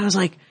Kinnison. And I was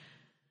like,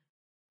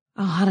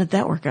 oh, how did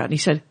that work out? And he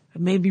said,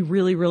 it made me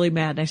really, really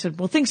mad. And I said,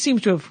 well, things seem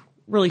to have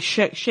really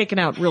shaken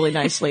out really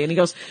nicely. And he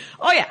goes,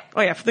 oh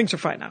yeah, things are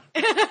fine now.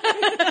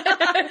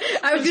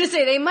 I was going to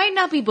say, they might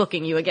not be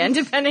booking you again,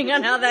 depending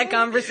on how that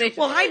conversation.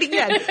 Well,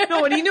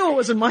 and he knew it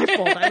wasn't my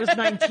fault. I was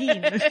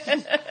 19.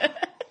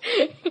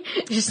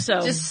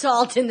 Just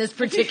salt in this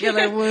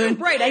particular wound.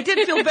 Right, I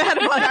did feel bad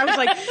about it. I was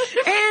like,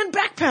 and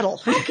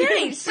backpedal.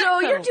 Okay, so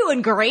you're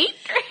doing great.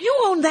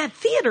 You own that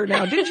theater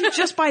now. Didn't you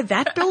just buy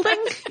that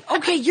building?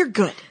 Okay, you're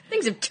good.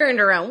 Things have turned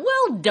around.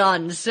 Well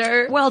done,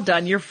 sir. Well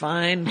done. You're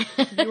fine.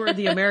 You are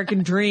the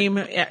American dream,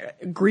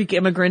 Greek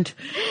immigrant,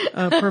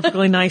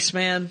 perfectly nice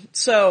man.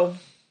 So.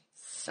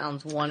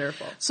 Sounds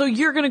wonderful. So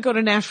you're going to go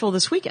to Nashville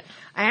this weekend.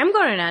 I am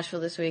going to Nashville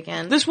this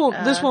weekend. This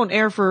won't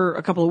air for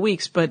a couple of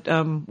weeks, but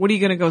what are you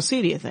going to go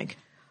see, do you think?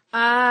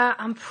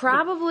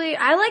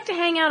 I like to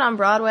hang out on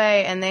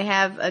Broadway, and they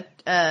have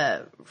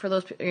for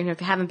those,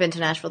 if you haven't been to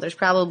Nashville, there's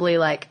probably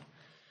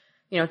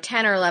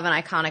 10 or 11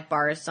 iconic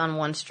bars on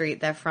one street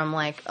that from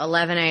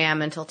 11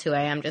 a.m. until 2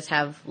 a.m. just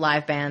have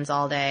live bands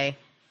all day.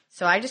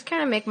 So I just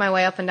kind of make my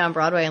way up and down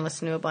Broadway and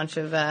listen to a bunch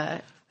of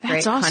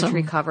great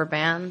country cover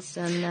bands.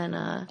 And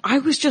then I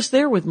was just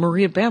there with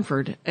Maria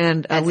Bamford,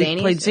 and we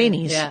played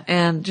Zanies,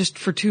 and just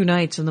for 2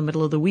 nights in the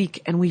middle of the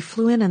week, and we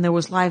flew in and there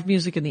was live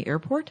music in the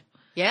airport.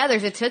 Yeah,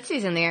 there's a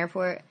Tootsie's in the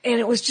airport. And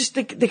it was just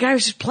the guy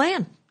was just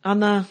playing on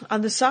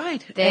the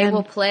side. They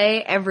will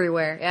play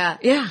everywhere, yeah.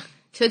 Yeah.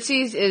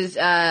 Tootsie's is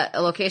a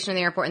location in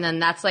the airport, and then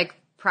that's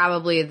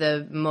probably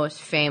the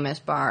most famous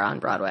bar on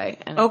Broadway.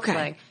 And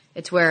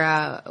it's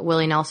where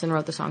Willie Nelson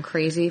wrote the song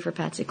 "Crazy" for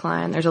Patsy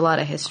Cline. There's a lot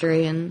of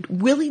history, and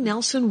Willie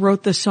Nelson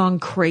wrote the song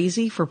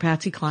 "Crazy" for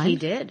Patsy Cline. He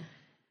did.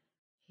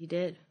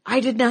 I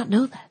did not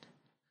know that.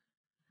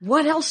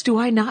 What else do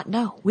I not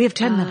know? We have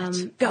 10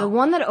 minutes. The Go.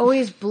 one that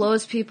always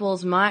blows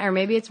people's mind, or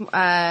maybe it's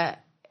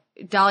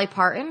Dolly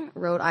Parton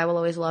wrote "I Will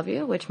Always Love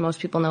You," which most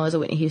people know is a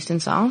Whitney Houston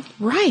song.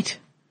 Right.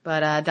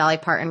 But Dolly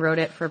Parton wrote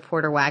it for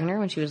Porter Wagner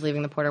when she was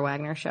leaving the Porter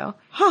Wagner show.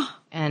 Huh.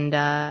 And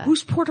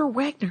Who's Porter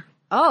Wagner?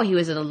 oh, he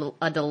was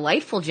a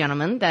delightful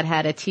gentleman that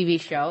had a TV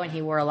show, and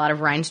he wore a lot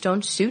of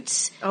rhinestone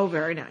suits. Oh,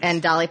 very nice.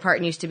 And Dolly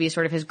Parton used to be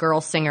sort of his girl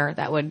singer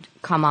that would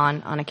come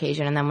on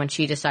occasion. And then when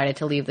she decided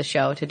to leave the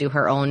show to do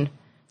her own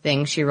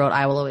thing, she wrote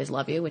 "I Will Always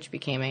Love You," which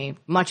became a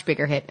much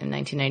bigger hit in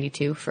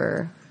 1992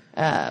 for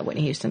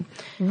Whitney Houston.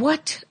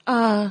 What,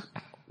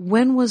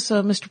 when was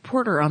Mr.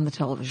 Porter on the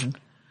television?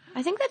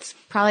 I think that's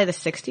probably the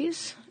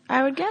 60s,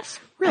 I would guess.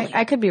 Really?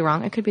 I could be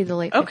wrong. It could be the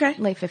late 50s or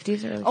early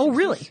 60s. Oh,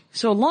 really?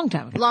 So a long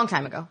time ago. Long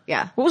time ago,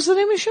 yeah. What was the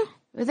name of the show?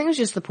 I think it was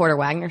just the Porter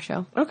Wagner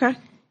show. Okay.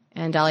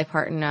 And Dolly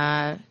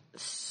Parton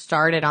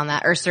started on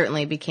that, or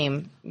certainly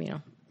became,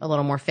 a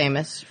little more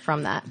famous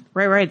from that.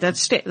 Right.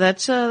 That's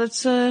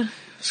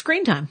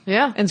screen time.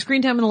 Yeah. And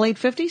screen time in the late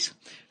 50s,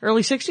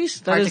 early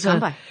 60s. That Hard to is come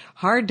by.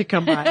 Hard to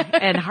come by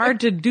and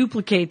hard to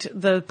duplicate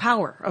the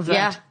power of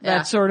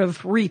that sort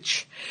of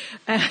reach.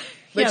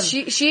 But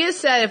she has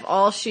said if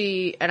all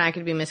she, and I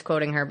could be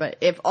misquoting her, but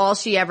if all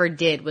she ever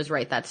did was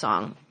write that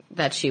song,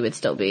 that she would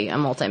still be a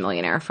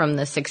multimillionaire from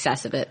the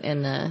success of it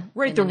in the...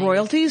 Right, the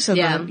royalties?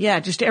 And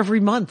just every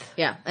month.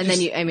 Yeah, and then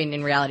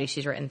in reality,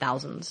 she's written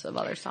thousands of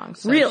other songs.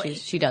 So really?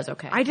 She does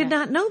okay. I did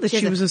not know that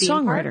she was a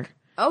songwriter.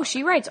 Oh,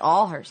 she writes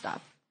all her stuff.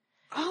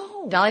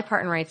 Oh. Dolly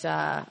Parton writes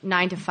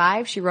 9 to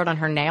 5. She wrote on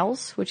her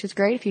nails, which is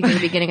great. If you hear the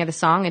beginning of the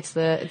song,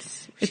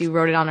 she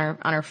wrote it on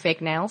her fake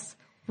nails.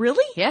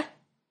 Really? Yeah.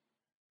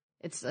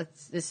 This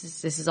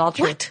is all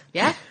true. What?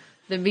 Yeah.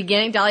 The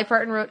beginning, Dolly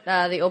Parton wrote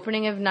the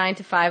opening of 9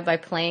 to 5 by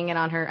playing it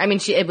on her. I mean,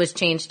 it was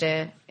changed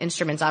to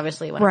instruments,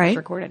 obviously, when it was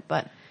recorded,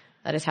 but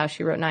that is how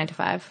she wrote 9 to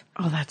 5.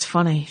 Oh, that's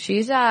funny.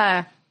 She's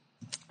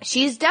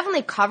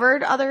definitely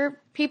covered other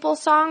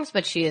people's songs,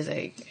 but she is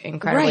a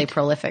incredibly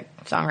prolific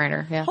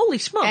songwriter. Yeah. Holy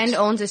smokes. And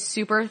owns a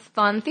super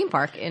fun theme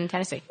park in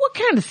Tennessee. What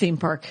kind of theme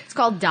park? It's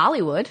called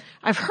Dollywood.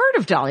 I've heard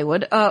of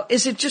Dollywood.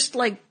 Is it just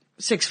like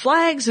Six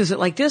Flags? Is it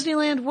like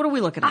Disneyland? What are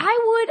we looking at?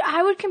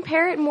 I would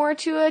compare it more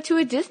to a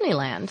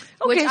Disneyland,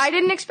 which I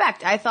didn't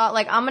expect. I thought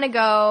I'm going to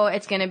go,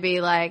 it's going to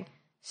be like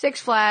Six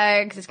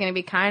Flags. It's going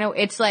to be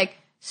it's like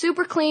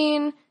super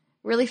clean,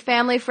 really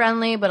family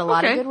friendly, but a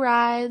lot of good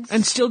rides.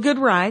 And still good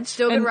rides.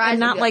 And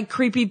not like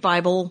creepy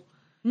Bible.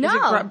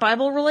 No. Is it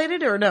Bible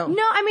related or no?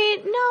 No, I mean,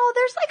 no,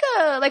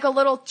 there's like a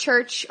little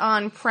church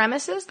on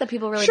premises that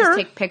people really just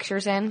take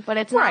pictures in, but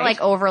it's not like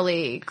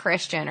overly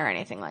Christian or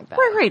anything like that.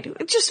 Right.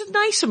 It's just a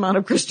nice amount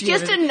of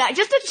Christianity.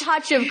 Just a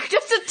touch of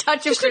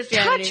Christianity.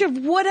 A touch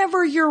of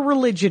whatever your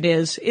religion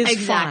is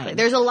exactly. fine.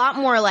 There's a lot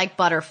more like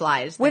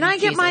butterflies. When I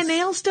get my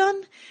nails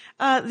done,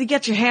 you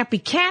get your happy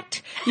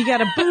cat, you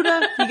got a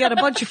Buddha, you got a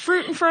bunch of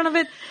fruit in front of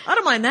it. I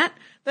don't mind that.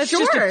 That's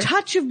just a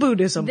touch of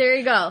Buddhism. There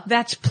you go.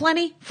 That's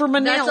plenty for my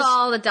nails. That's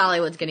all that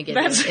Dollywood's going to give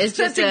you. It's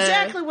that's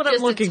exactly what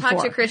I'm looking for. Just a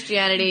touch of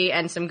Christianity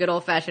and some good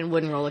old-fashioned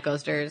wooden roller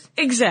coasters.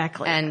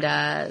 Exactly.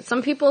 And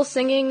some people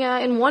singing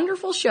in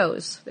wonderful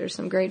shows. There's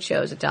some great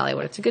shows at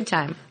Dollywood. It's a good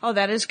time. Oh,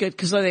 that is good,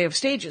 because they have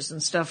stages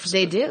and stuff.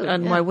 They do.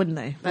 And why wouldn't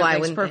they? That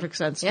makes perfect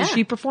sense. Yeah. Does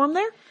she perform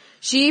there?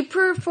 She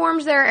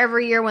performs there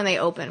every year when they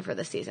open for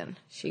the season.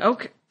 She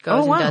goes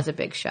and does a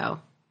big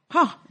show.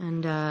 Huh.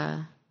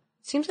 And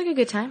seems like a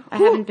good time. I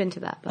haven't been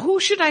to that. But. Who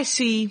should I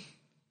see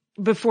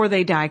before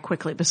they die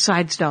quickly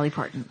besides Dolly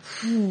Parton?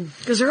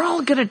 Because they're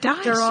all going to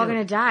die. They're all going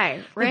to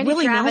die. Randy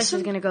Willie Travis Nelson?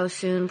 is going to go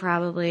soon,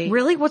 probably.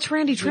 Really? What's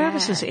Randy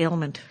Travis's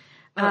ailment?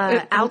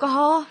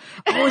 Alcohol.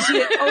 Is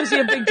he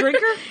a big drinker?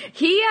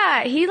 He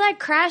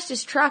crashed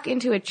his truck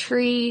into a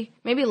tree.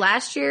 Maybe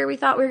last year we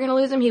thought we were going to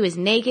lose him. He was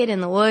naked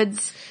in the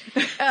woods.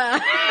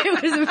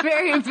 It was a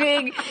very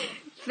big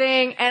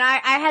thing, and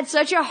I had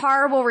such a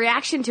horrible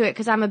reaction to it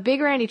because I'm a big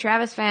Randy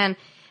Travis fan,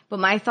 but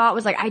my thought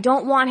was I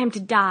don't want him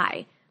to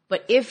die,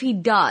 but if he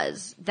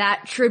does,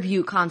 that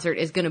tribute concert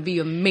is going to be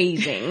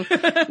amazing,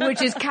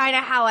 which is kind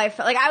of how I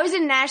felt. I was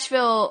in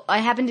Nashville, I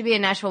happened to be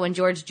in Nashville when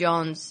George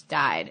Jones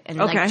died, and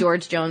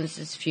George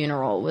Jones's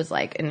funeral was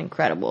an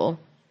incredible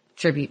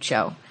tribute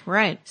show.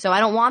 Right. So I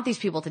don't want these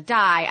people to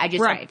die, I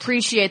just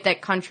appreciate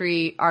that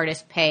country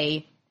artists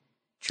pay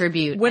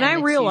tribute. When I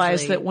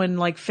realized that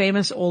when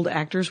famous old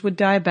actors would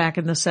die back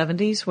in the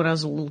 70s when I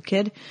was a little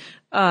kid,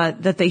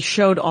 that they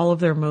showed all of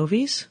their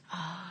movies,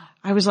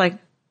 I was like,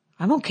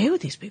 I'm okay with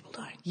these people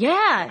dying.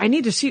 Yeah. I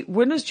need to see,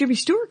 when is Jimmy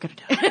Stewart going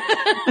to die?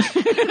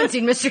 I haven't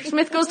seen Mr.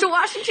 Smith Goes to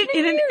Washington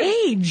in an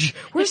age.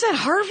 Where's that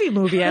Harvey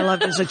movie I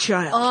loved as a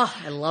child? Oh,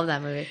 I love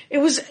that movie. It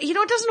was, it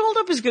doesn't hold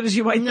up as good as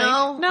you might think.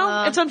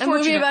 No, it's unfortunate. A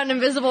movie about an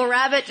invisible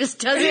rabbit just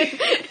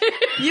doesn't.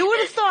 You would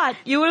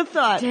have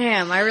thought.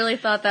 Damn, I really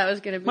thought that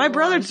was going to be my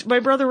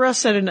brother Russ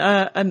said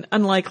an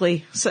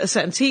unlikely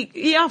sentence.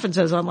 He often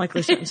says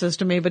unlikely sentences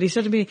to me, but he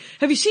said to me,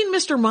 "Have you seen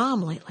Mr.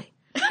 Mom lately?"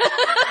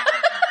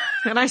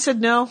 And I said,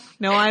 no,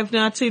 I've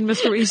not seen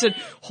Mr. He said,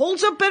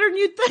 holds up better than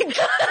you'd think.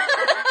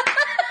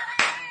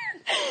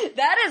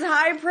 That is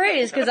high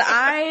praise because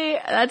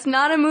that's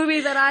not a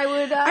movie that I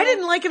would. I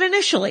didn't like it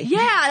initially.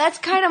 Yeah, that's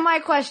kind of my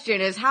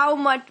question is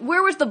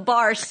where was the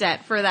bar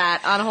set for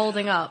that on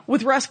holding up?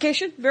 With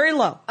Russcation, very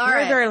low.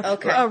 Very low.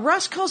 Okay.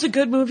 Russ calls a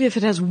good movie if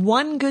it has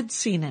one good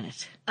scene in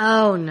it.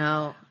 Oh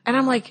no. And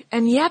I'm like,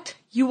 and yet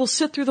you will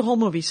sit through the whole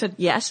movie. He said,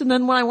 yes. And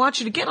then when I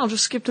watch it again, I'll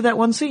just skip to that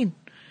one scene.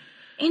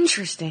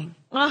 Interesting.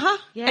 Uh-huh.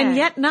 Yeah. And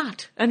yet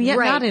not. And yet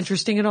not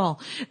interesting at all.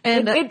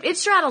 And it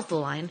straddles the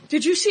line.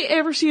 did you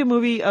ever see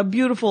a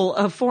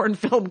beautiful foreign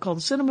film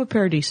called Cinema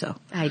Paradiso?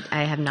 I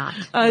have not.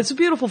 It's a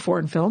beautiful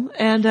foreign film,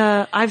 and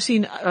I've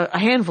seen a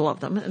handful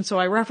of them, and so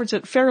I reference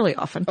it fairly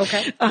often.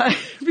 Okay.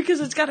 Because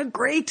it's got a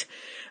great.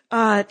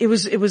 It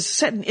was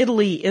set in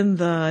Italy in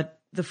the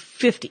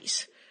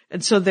 50s,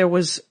 and so there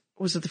was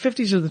it the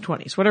 50s or the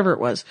 20s, whatever it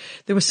was.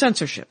 There was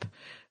censorship.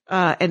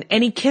 And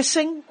any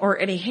kissing or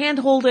any hand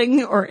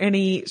holding or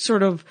any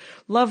sort of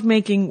love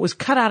making was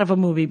cut out of a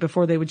movie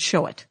before they would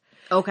show it.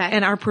 Okay.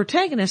 And our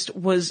protagonist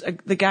was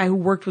the guy who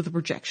worked with the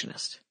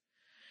projectionist.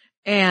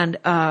 And,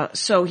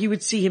 so he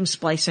would see him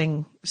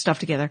splicing stuff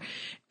together.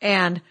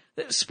 And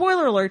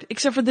spoiler alert,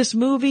 except for this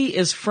movie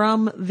is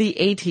from the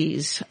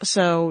 80s.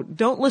 So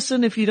don't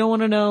listen if you don't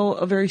want to know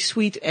a very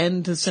sweet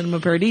end to Cinema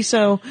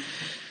Paradiso.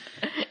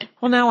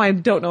 Well, now I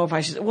don't know if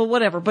I should. Well,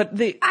 whatever. But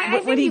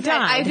when he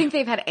died, I think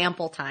they've had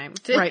ample time.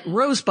 Right,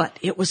 Rosebud.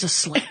 It was a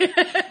slit.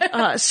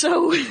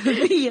 So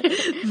he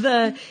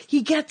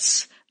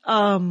gets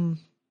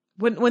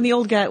when the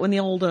old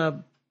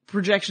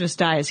projectionist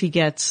dies, he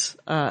gets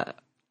a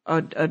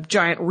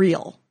giant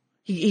reel.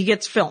 He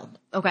gets film.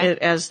 Okay,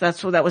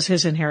 that was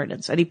his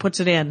inheritance, and he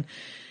puts it in,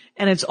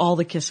 and it's all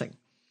the kissing.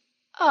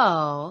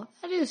 Oh,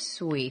 that is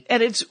sweet.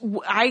 And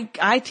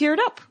I teared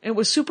up. It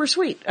was super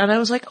sweet, and I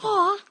was like,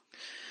 aw.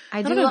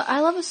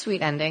 I love a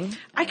sweet ending.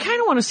 I kind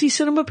of want to see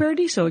Cinema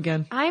Paradiso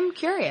again. I'm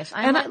curious.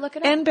 I might look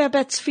it up. And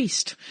Babette's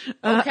Feast.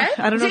 Okay.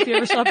 I don't know if you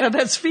ever saw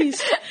Babette's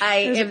Feast.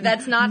 If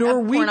that's not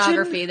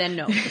pornography, then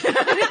no.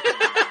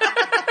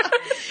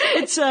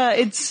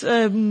 It's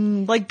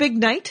like Big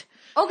Night.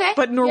 Okay.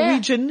 But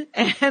Norwegian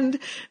and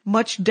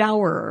much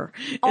dour.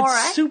 All It's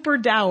right. super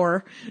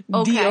dour.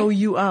 Okay.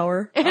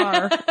 D-O-U-R.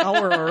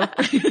 R.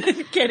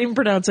 Can't even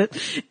pronounce it.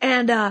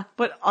 And,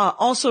 but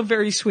also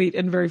very sweet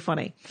and very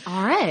funny.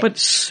 All right. But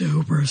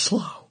super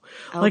slow.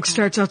 Okay. Like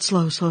starts out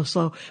slow.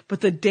 But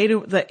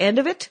the end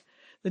of it,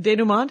 the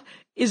denouement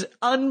is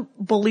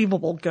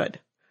unbelievable good.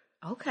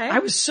 Okay. I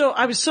was so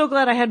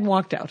glad I hadn't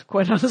walked out,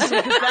 quite honestly,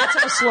 because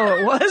that's how slow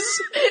it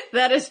was.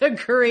 That is a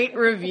great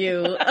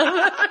review.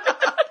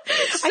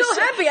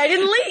 Happy I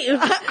didn't leave.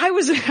 I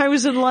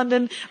was in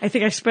London. I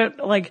think I spent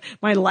like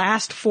my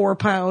last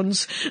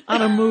 £4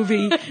 on a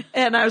movie,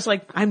 and I was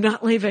like, I'm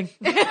not leaving.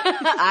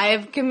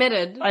 I've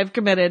committed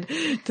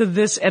to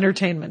this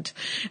entertainment.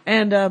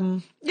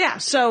 And yeah,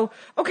 so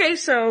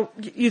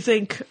you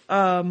think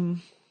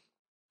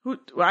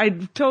I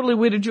totally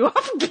weeded you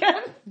off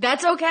again.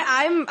 That's okay.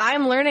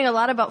 I'm learning a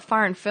lot about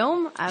foreign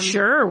film.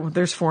 Sure,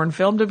 there's foreign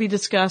film to be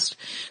discussed.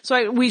 So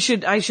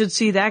I should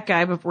see that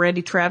guy, but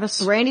Randy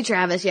Travis. Randy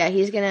Travis, yeah,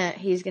 he's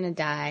gonna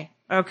die.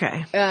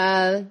 Okay.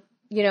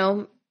 You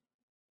know,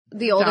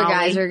 the older Dolly.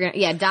 guys are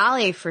gonna,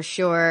 Dolly for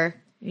sure.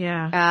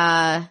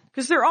 Yeah.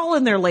 Because they're all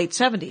in their late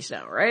 70s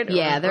now, right?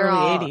 Yeah, they're early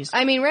all 80s.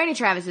 I mean, Randy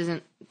Travis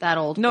isn't that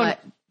old. No,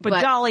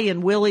 but Dolly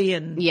and Willie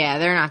and yeah,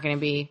 they're not gonna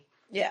be.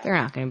 Yeah. They're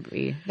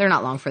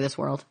not long for this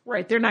world.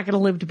 Right. They're not going to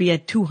live to be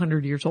at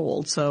 200 years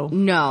old. So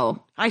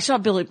no. I saw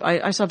Barry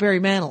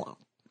Manilow,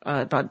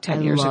 about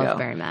 10 years ago.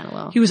 Barry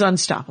Manilow. He was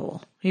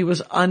unstoppable.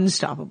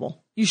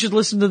 You should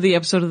listen to the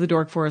episode of The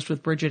Dork Forest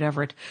with Bridget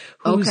Everett,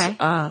 whose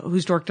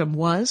dorkdom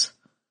was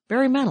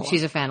Barry Manilow.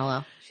 She's a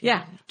fan-alow.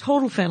 Yeah.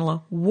 Total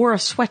fan-alow. Wore a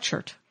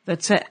sweatshirt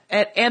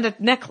and a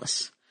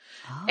necklace.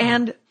 Oh.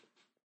 And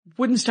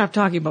wouldn't stop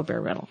talking about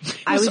Barry Manilow.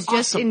 I was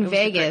just in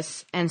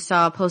Vegas and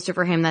saw a poster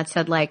for him that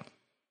said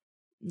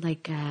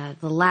the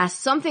last,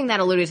 something that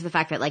alluded to the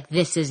fact that like,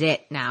 this is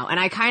it now. And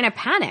I kind of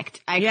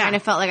panicked. I kind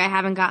of felt like I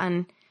haven't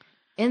gotten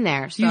in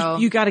there. So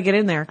you got to get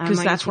in there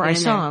because that's where I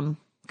saw him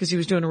because he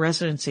was doing a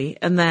residency.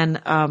 And then,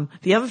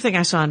 the other thing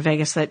I saw in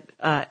Vegas that,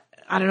 I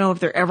don't know if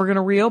they're ever going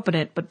to reopen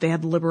it, but they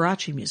had the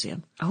Liberace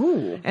Museum.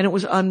 Oh. And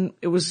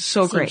it was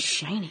so great.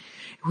 Shiny.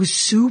 It was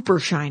super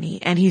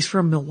shiny, and he's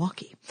from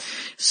Milwaukee.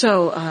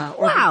 So,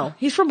 wow.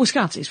 He's from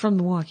Wisconsin. He's from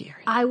the Milwaukee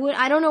area.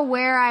 I don't know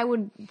where I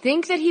would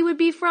think that he would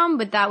be from,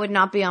 but that would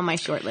not be on my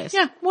short list.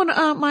 Yeah.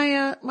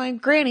 My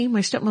granny,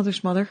 my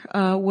stepmother's mother,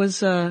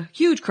 was a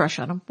huge crush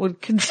on him,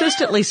 would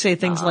consistently say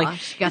things like,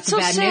 she got it's some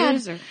so bad sad.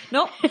 news or?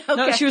 No,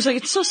 no, she was like,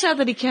 it's so sad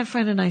that he can't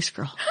find a nice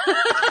girl.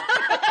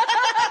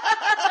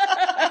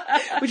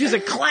 Which is a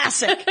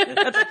classic.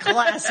 That's a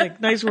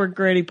classic. Nice work,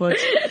 Granny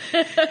Puts.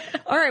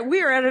 All right,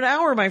 we are at an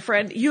hour, my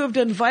friend. You have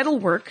done vital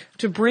work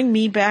to bring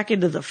me back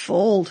into the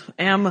fold.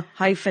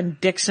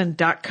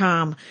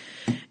 m-dickson.com.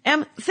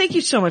 Em, thank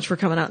you so much for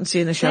coming out and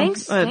seeing the show.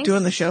 Thanks.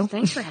 Doing the show.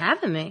 Thanks for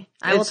having me.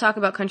 I will talk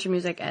about country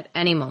music at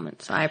any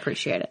moment, so I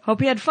appreciate it.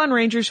 Hope you had fun,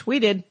 Rangers. We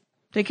did.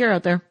 Take care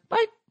out there.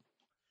 Bye.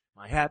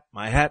 My hat,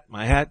 my hat,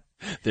 my hat.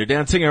 They're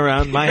dancing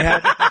around my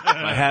hat,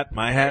 my hat,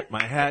 my hat,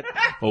 my hat.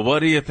 Well, what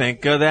do you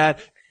think of that?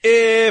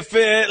 If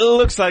it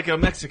looks like a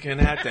Mexican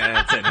hat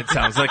dance and it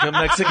sounds like a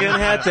Mexican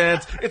hat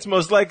dance, it's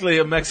most likely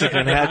a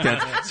Mexican hat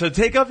dance. So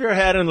take off your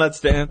hat and let's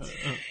dance.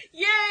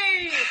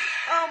 Yay!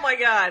 Oh my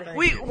God.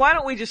 Why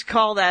don't we just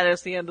call that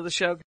as the end of the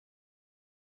show?